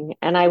being.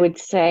 And I would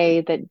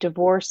say that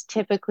divorce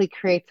typically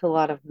creates a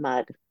lot of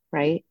mud,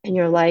 right? In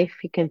your life,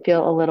 you can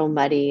feel a little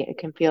muddy. It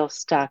can feel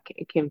stuck.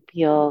 It can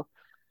feel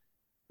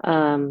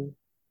um,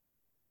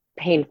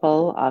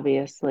 painful,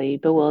 obviously,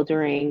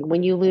 bewildering.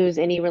 When you lose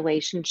any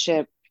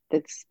relationship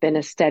that's been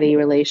a steady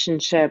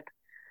relationship,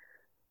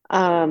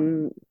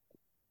 um,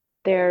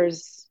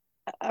 there's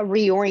a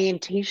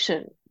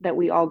reorientation that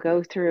we all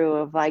go through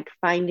of like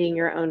finding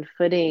your own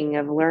footing,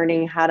 of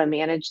learning how to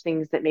manage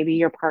things that maybe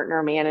your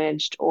partner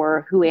managed,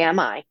 or who am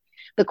I?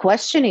 The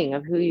questioning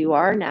of who you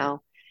are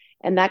now.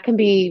 And that can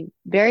be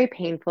very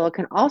painful. It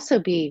can also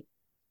be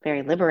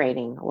very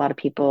liberating. A lot of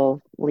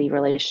people leave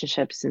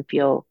relationships and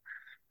feel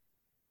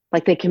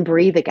like they can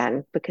breathe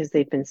again because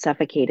they've been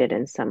suffocated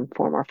in some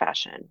form or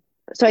fashion.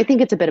 So I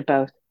think it's a bit of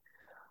both.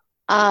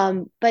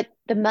 But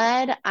the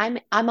mud,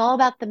 I'm all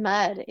about the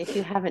mud. If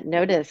you haven't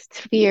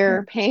noticed,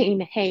 fear, pain,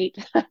 hate,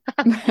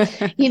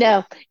 you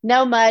know,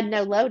 no mud,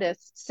 no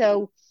lotus.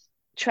 So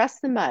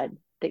trust the mud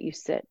that you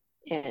sit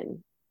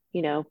in,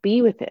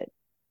 be with it.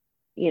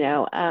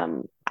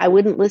 I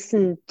wouldn't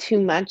listen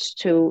too much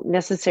to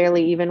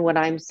necessarily even what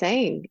I'm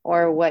saying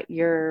or what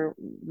your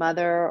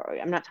mother,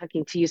 I'm not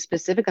talking to you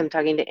specific, I'm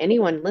talking to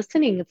anyone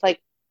listening. It's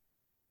like,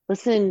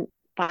 listen,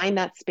 find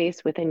that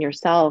space within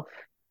yourself.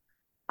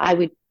 I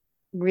would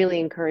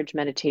really encourage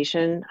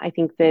meditation. I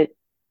think that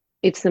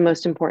it's the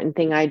most important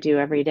thing I do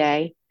every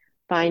day.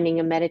 Finding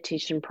a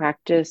meditation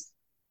practice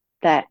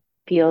that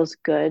feels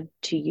good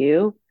to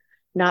you,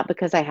 not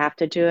because I have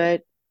to do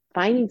it.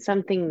 Finding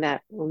something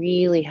that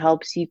really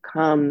helps you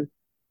come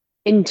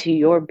into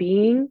your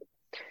being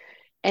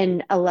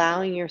and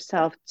allowing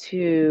yourself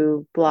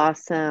to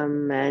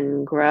blossom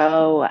and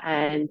grow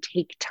and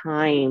take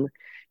time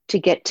to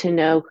get to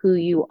know who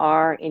you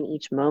are in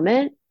each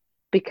moment.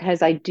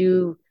 Because I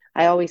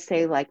always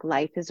say, like,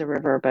 life is a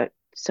river, but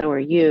so are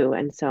you,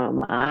 and so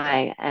am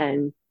I.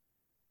 And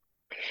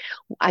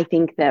I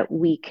think that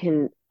we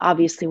can,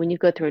 obviously, when you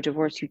go through a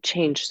divorce, you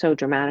change so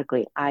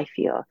dramatically, I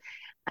feel.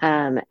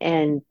 And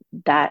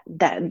that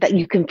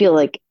you can feel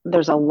like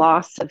there's a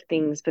loss of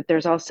things, but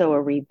there's also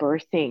a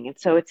rebirthing. And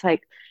so it's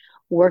like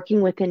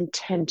working with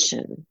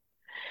intention,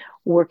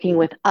 working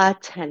with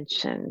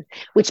attention,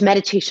 which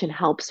meditation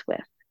helps with.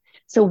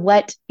 So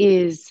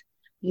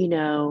you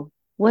know,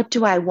 what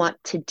do I want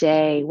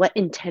today? What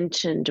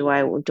intention do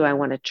I want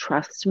to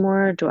trust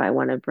more? Do I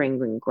want to bring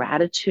in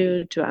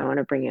gratitude? Do I want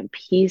to bring in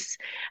peace?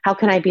 How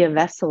can I be a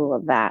vessel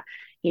of that,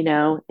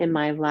 in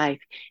my life?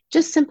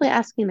 Just simply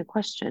asking the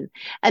question.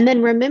 And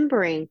then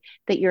remembering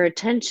that your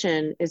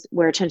attention is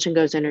where attention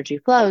goes, energy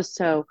flows.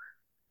 So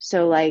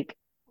like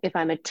if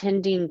I'm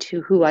attending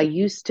to who I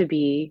used to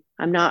be,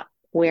 I'm not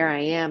where I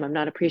am. I'm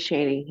not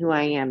appreciating who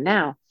I am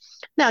now.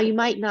 Now, you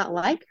might not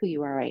like who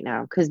you are right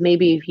now because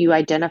maybe if you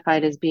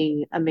identified as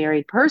being a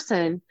married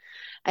person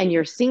and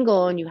you're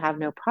single and you have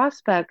no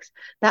prospects,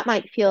 that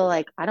might feel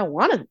like I don't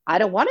want to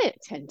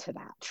attend to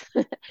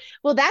that.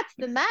 Well, that's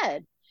the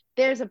med.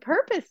 There's a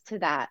purpose to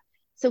that.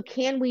 So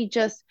can we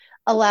just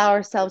allow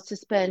ourselves to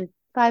spend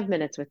 5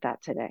 minutes with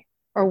that today,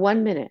 or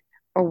 1 minute,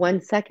 or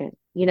 1 second,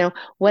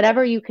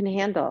 whatever you can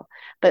handle.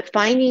 But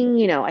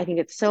finding, I think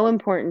it's so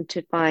important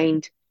to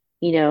find,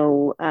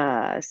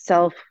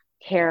 self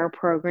care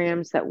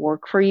programs that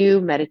work for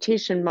you: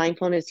 meditation,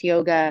 mindfulness,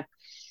 yoga,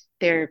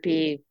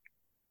 therapy,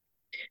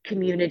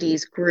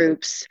 communities,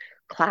 groups,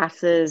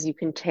 classes you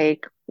can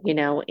take,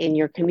 in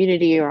your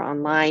community or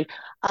online,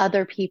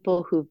 other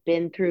people who've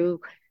been through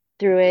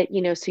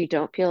it, so you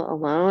don't feel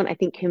alone. I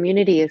think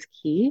community is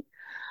key.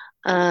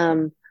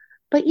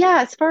 But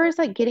yeah, as far as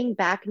like getting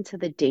back into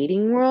the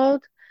dating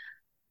world,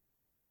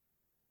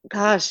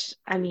 gosh,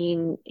 I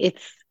mean,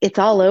 it's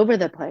all over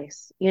the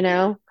place,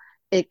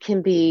 It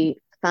can be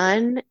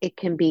fun, it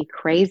can be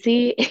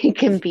crazy, it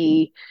can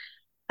be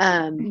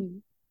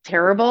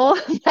terrible.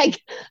 Like,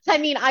 I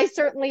mean, I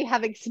certainly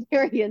have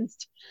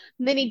experienced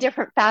many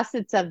different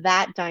facets of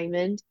that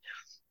diamond,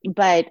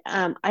 but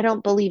I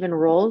don't believe in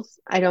rules.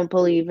 I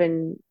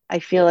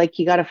feel like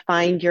you got to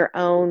find your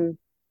own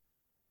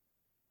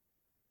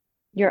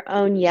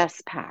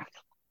yes path,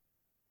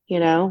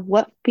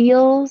 what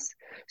feels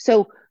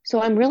so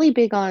I'm really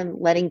big on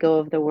letting go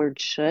of the word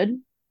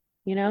should,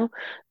 you know,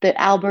 that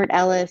Albert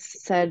Ellis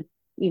said,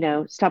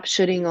 stop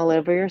shoulding all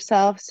over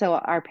yourself. So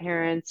our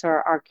parents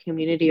or our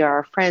community or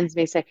our friends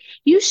may say,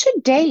 you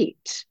should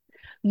date.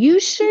 You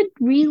should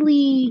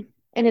really,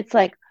 and it's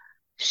like,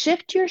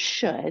 shift your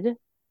should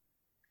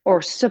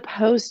or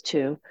supposed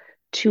to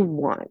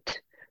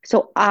want.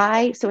 So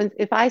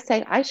if I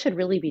say I should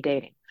really be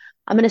dating,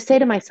 I'm going to say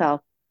to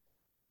myself,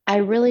 I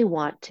really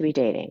want to be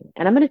dating.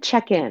 And I'm going to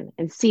check in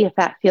and see if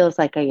that feels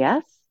like a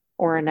yes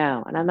or a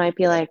no. And I might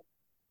be like,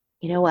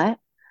 you know what?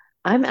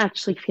 I'm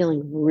actually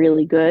feeling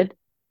really good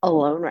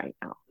alone right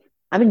now.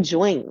 I'm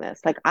enjoying this.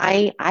 Like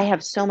I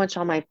have so much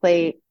on my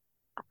plate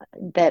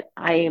that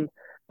my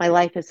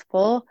life is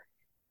full,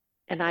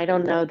 and I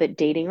don't know that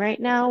dating right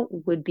now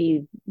would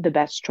be the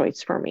best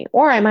choice for me.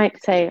 Or I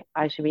might say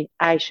I should be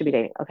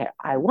dating. Okay,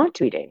 I want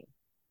to be dating.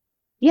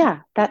 Yeah,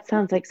 that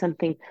sounds like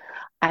something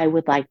I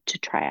would like to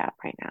try out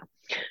right now.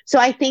 So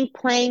I think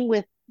playing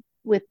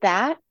with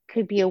that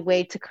could be a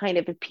way to kind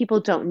of, if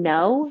people don't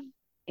know,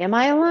 am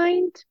I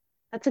aligned?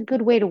 That's a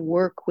good way to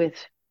work with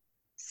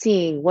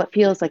seeing what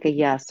feels like a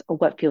yes or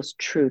what feels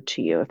true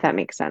to you, if that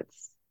makes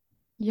sense.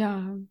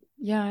 Yeah.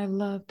 Yeah, I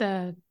love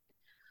that.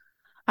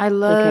 I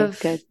Okay, love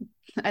good.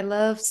 I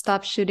love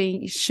stop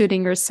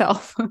shooting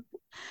yourself.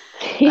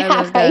 I Yeah,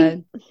 love right.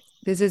 that.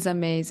 This is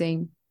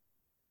amazing.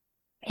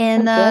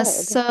 Oh, And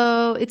good.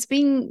 so it's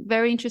been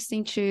very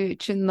interesting to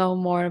know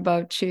more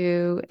about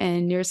you,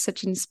 and you're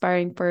such an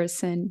inspiring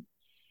person.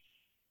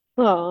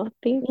 Oh,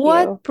 thank you.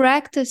 What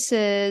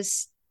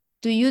practices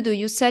do you do?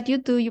 You said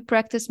you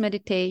practice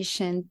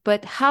meditation,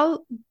 but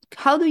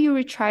how do you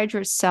recharge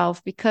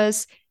yourself?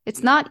 Because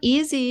it's not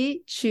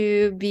easy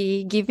to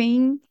be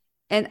giving,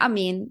 and I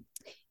mean,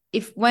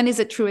 if one is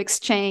a true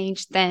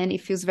exchange, then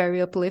it feels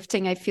very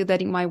uplifting. I feel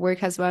that in my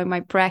work as well, in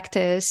my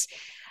practice.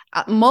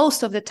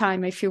 Most of the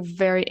time, I feel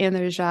very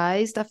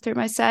energized after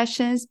my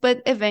sessions,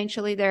 but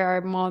eventually there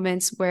are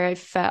moments where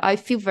I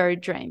feel very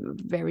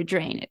drained, very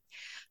drained.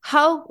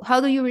 How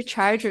do you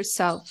recharge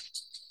yourself?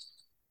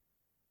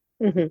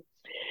 Hmm.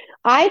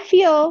 I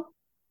feel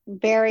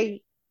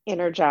very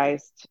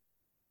energized,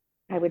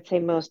 I would say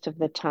most of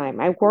the time.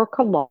 I work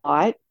a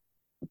lot,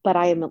 but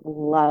I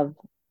love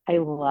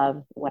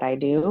what I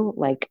do.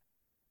 Like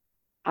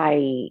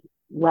I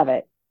love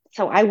it.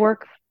 So I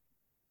work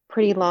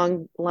pretty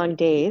long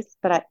days,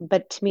 but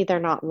to me they're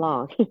not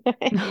long.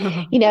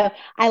 You know,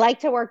 I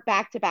like to work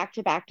back to back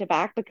to back to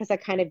back because I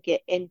kind of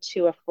get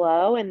into a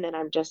flow and then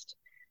I'm just,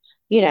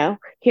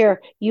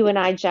 here you and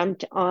I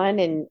jumped on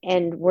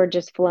and we're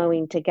just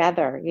flowing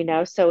together,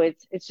 so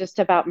it's just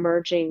about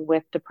merging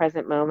with the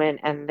present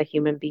moment and the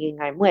human being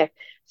I'm with.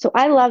 So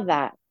I love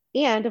that.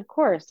 And of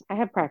course I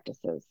have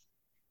practices.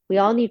 We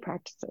all need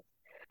practices.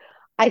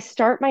 I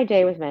start my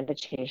day with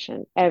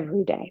meditation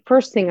every day.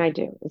 First thing I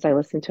do is I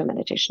listen to a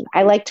meditation.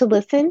 I like to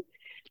listen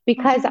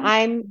because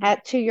Oh,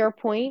 to your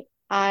point,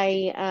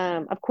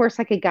 of course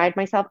I could guide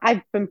myself.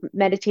 I've been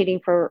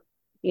meditating for,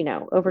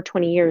 over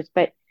 20 years,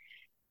 but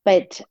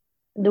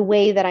the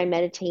way that I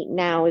meditate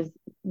now is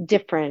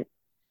different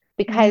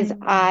because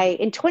mm.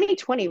 in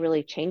 2020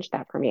 really changed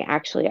that for me.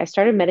 Actually, I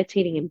started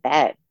meditating in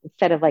bed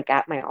instead of like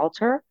at my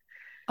altar.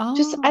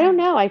 Just, I Oh, don't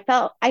know.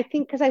 I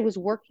think because I was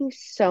working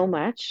so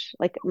much,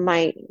 like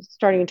my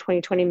starting in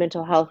 2020,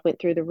 mental health went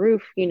through the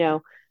roof,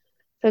 So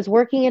I was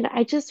working and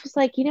I just was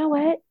like, you know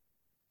what?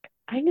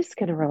 I'm just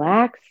going to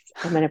relax.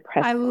 I'm going to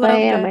press I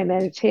love play on my that.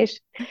 meditation.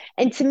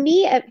 And to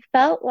me, it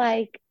felt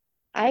like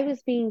I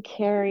was being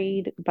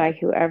carried by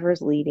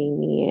whoever's leading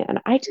me. And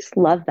I just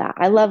love that.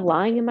 I love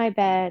lying in my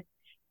bed,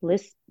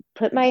 list,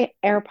 put my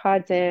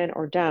AirPods in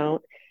or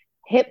don't,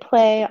 hit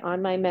play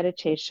on my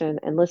meditation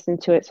and listen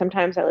to it.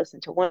 Sometimes I listen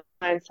to one,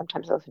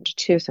 sometimes I listen to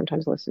two,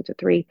 sometimes I listen to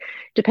three.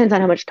 Depends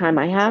on how much time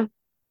I have.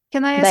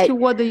 Can I ask But you,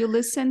 what do you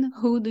listen?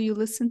 Who do you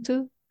listen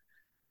to?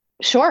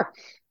 sure.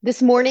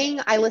 This morning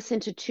I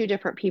listened to two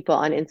different people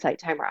on Insight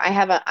Timer.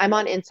 I'm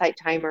on Insight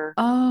Timer.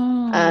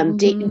 Oh,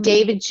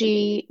 David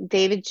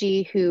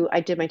G, who I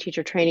did my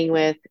teacher training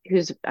with,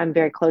 who's I'm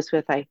very close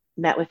with. I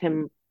met with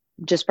him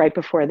just right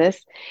before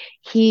this.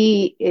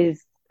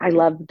 I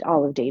loved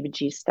all of David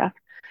G's stuff.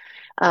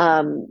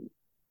 Um,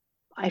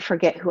 I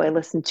forget who I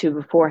listened to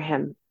before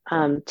him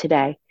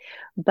today,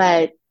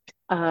 but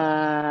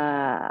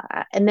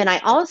and then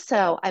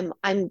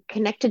I'm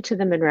connected to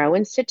the Monroe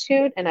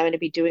Institute, and I'm going to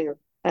be doing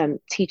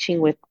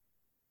teaching with.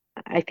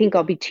 I think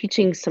I'll be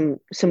teaching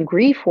some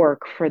grief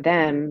work for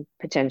them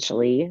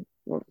potentially.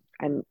 Well,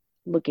 I'm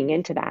looking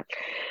into that.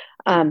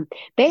 Um,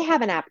 they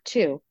have an app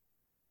too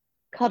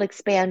called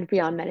Expand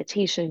Beyond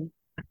Meditation,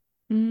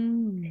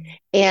 mm.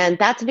 and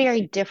that's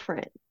very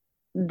different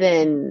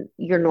than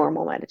your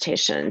normal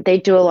meditation. They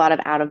do a lot of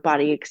out of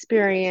body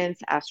experience,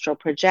 astral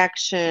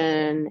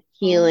projection,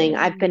 healing. Oh,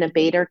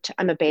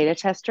 I'm a beta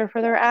tester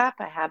for their app.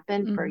 I have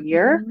been for a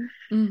year.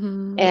 mm-hmm.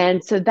 Mm-hmm.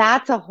 And so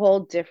that's a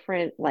whole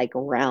different like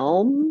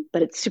realm,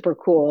 but it's super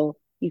cool.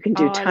 You can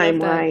Oh, do I love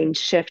that. timeline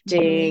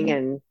shifting Mm-hmm.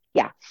 and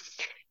yeah,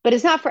 but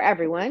it's not for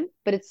everyone,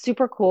 but it's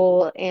super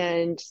cool.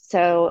 And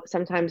so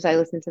sometimes I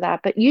listen to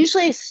that, but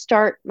usually I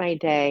start my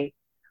day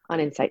on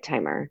Insight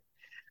Timer.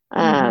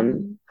 Um,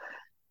 Mm-hmm.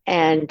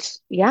 and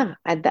yeah,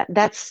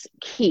 that's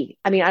key.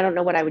 I mean, I don't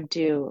know what I would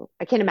do.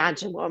 I can't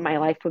imagine what my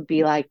life would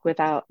be like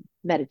without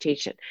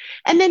meditation.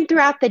 And then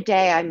throughout the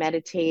day, I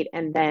meditate.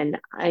 And then,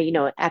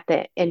 at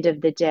the end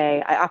of the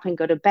day, I often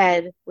go to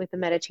bed with a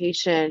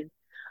meditation.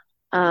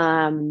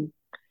 Um,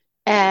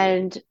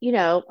 and,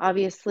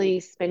 obviously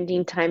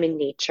spending time in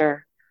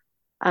nature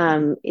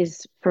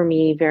is for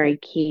me very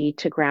key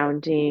to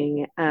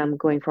grounding,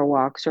 going for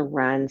walks or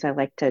runs. I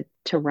like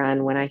to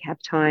run when I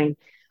have time.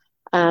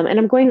 And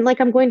I'm going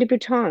to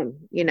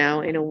Bhutan, in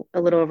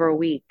a little over a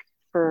week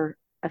for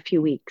a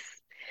few weeks.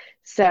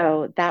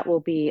 So that will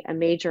be a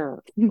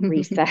major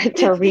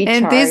reset or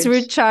And this recharge.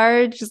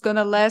 recharge is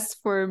gonna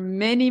last for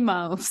many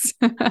months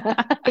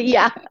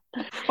Yeah.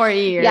 or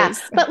Yeah.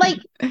 years. But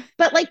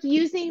like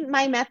using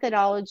my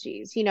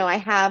methodologies, I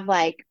have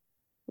like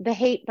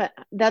but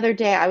the other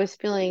day I was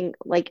feeling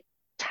like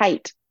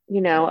tight,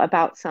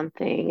 about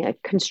something,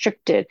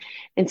 constricted.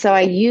 And so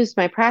I used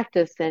my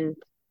practice and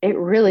it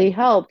really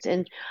helped.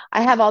 And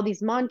I have all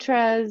these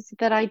mantras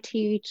that I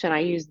teach and I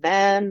use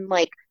them.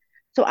 Like,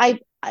 so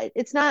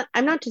it's not,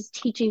 I'm not just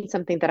teaching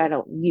something that I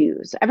don't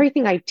use.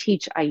 Everything I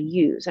teach, I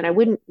use. And I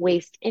wouldn't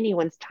waste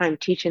anyone's time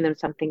teaching them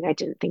something I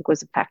didn't think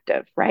was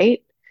effective.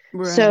 Right.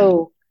 Right.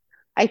 So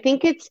I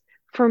think it's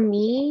for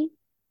me,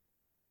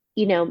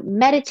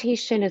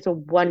 meditation is a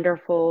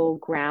wonderful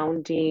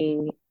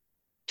grounding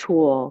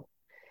tool,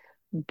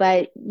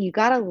 but you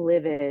got to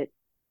live it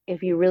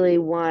if you really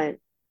want,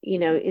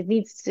 it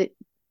needs to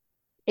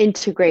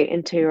integrate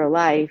into your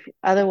life.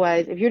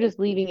 Otherwise, if you're just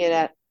leaving it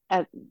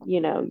at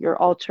your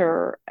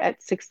altar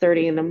at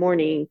 6:30 in the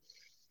morning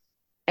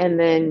and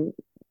then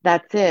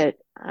that's it,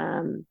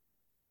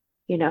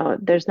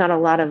 there's not a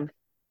lot of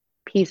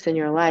peace in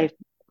your life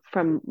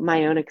from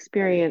my own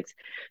experience.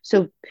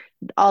 So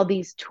all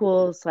these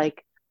tools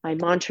like my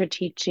mantra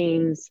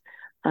teachings,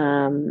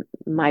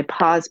 my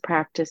pause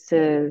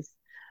practices,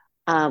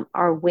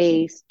 are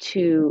ways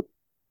to,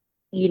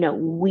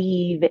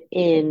 weave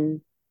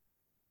in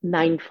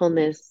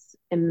mindfulness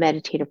and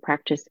meditative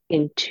practice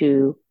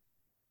into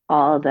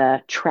all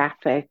the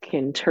traffic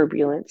and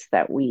turbulence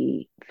that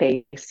we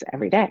face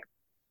every day.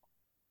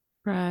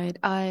 Right.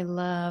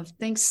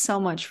 Thanks so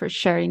much for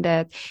sharing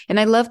that. And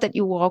I love that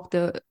you walk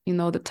the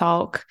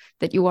talk,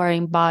 that you are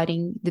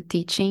embodying the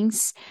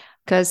teachings.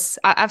 Because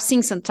I've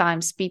seen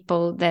sometimes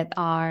people that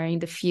are in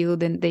the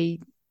field and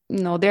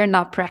they're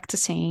not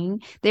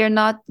practicing, they're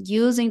not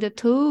using the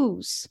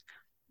tools,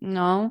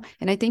 and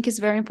I think it's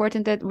very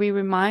important that we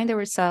remind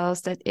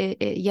ourselves that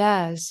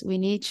yes, we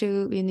need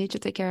to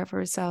take care of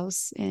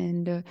ourselves,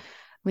 and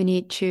we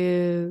need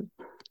to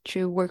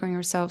work on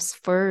ourselves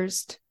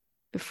first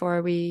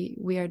before we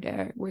are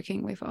there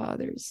working with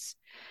others.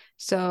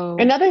 So,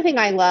 Another thing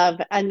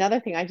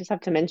I just have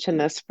to mention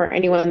this for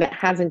anyone that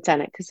hasn't done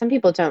it, because some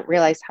people don't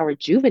realize how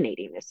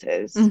rejuvenating this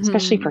is,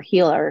 especially for mhm.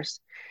 healers,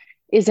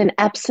 is an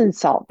Epsom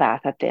salt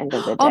bath at the end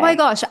of the Oh my day.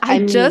 gosh, I I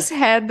mean, just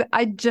had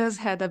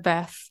a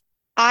bath.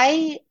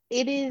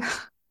 it is,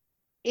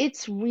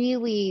 it's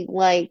really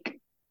like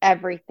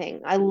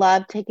everything. I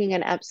love taking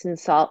an Epsom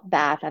salt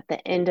bath at the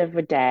end of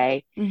a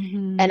day.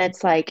 And Hmm.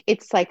 it's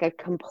like a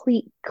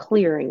complete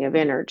clearing of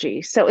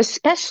energy. So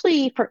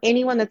especially for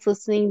anyone that's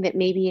listening that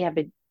maybe have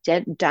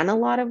done a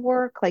lot of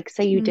work, like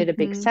say you did a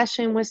big Hmm.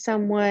 session with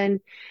someone,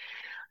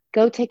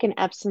 go take an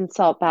Epsom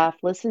salt bath,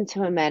 listen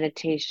to a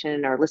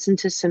meditation or listen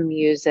to some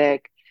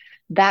music.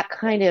 That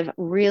kind of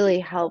really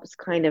helps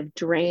kind of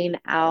drain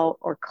out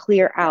or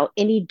clear out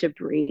any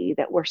debris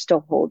that we're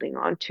still holding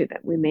on to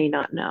that we may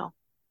not know.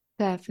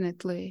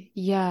 Definitely.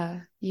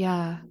 Yeah.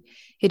 Yeah.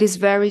 It is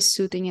very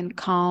soothing and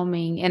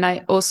calming. And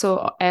I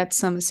also add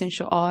some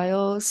essential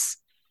oils.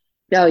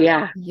 Oh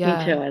yeah, me too.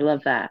 Yeah. I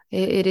love that.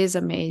 It is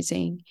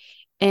amazing.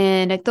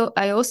 And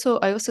I also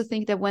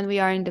think that when we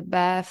are in the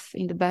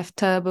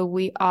bathtub,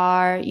 we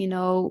are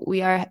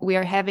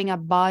having a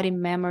body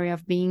memory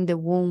of being the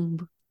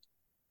womb.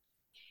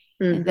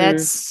 And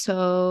that's Hmm.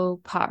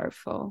 so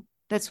powerful.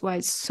 That's why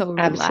it's so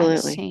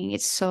Absolutely. relaxing.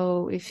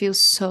 It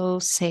feels so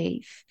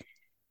safe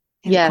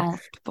and Yes,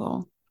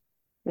 comfortable.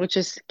 which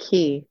is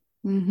key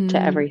to Mm-hmm.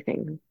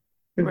 everything.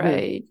 Hmm.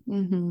 Right.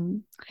 Mm-hmm.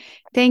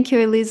 Thank you,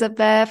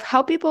 Elizabeth.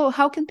 How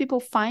can people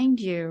find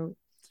you?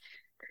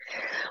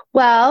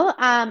 Well,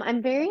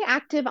 I'm very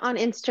active on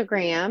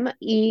Instagram.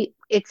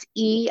 It's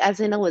E as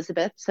in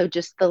Elizabeth, so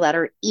just the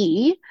letter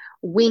E.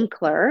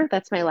 Winkler,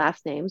 that's my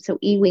last name. So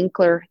E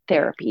Winkler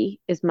Therapy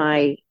is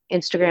my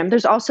Instagram.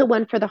 There's also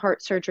one for the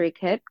heart surgery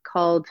kit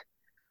called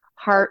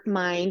Heart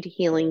Mind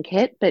Healing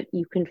Kit, but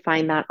you can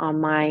find that on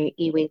my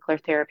E Winkler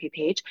Therapy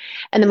page.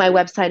 And then my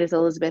website is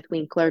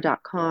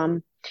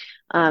elizabethwinkler.com.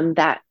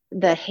 That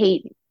the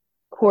hate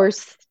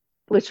course,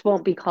 which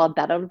won't be called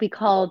that, it'll be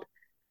called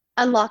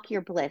Unlock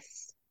Your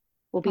Bliss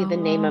will be the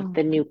name of Oh.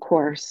 the new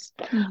course.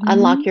 Mm-hmm.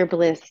 Unlock Your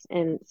Bliss.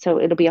 And so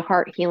it'll be a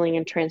heart healing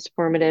and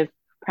transformative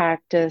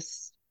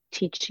practice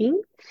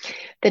teaching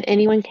that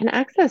anyone can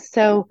access.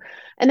 So,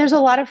 and there's a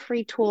lot of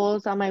free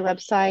tools on my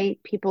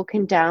website people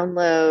can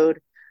download.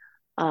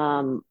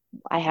 Um,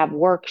 I have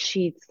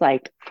worksheets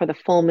like for the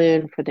full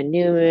moon, for the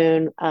new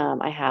moon.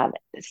 I have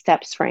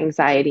steps for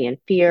anxiety and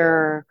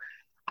fear.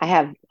 I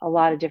have a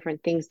lot of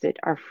different things that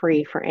are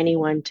free for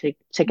anyone to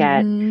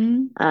get,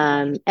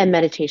 Mm-hmm. and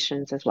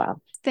meditations as well.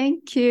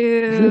 Thank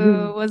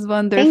you. It was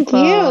Thank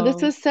you.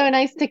 This wonderful. was so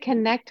nice to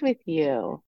connect with you.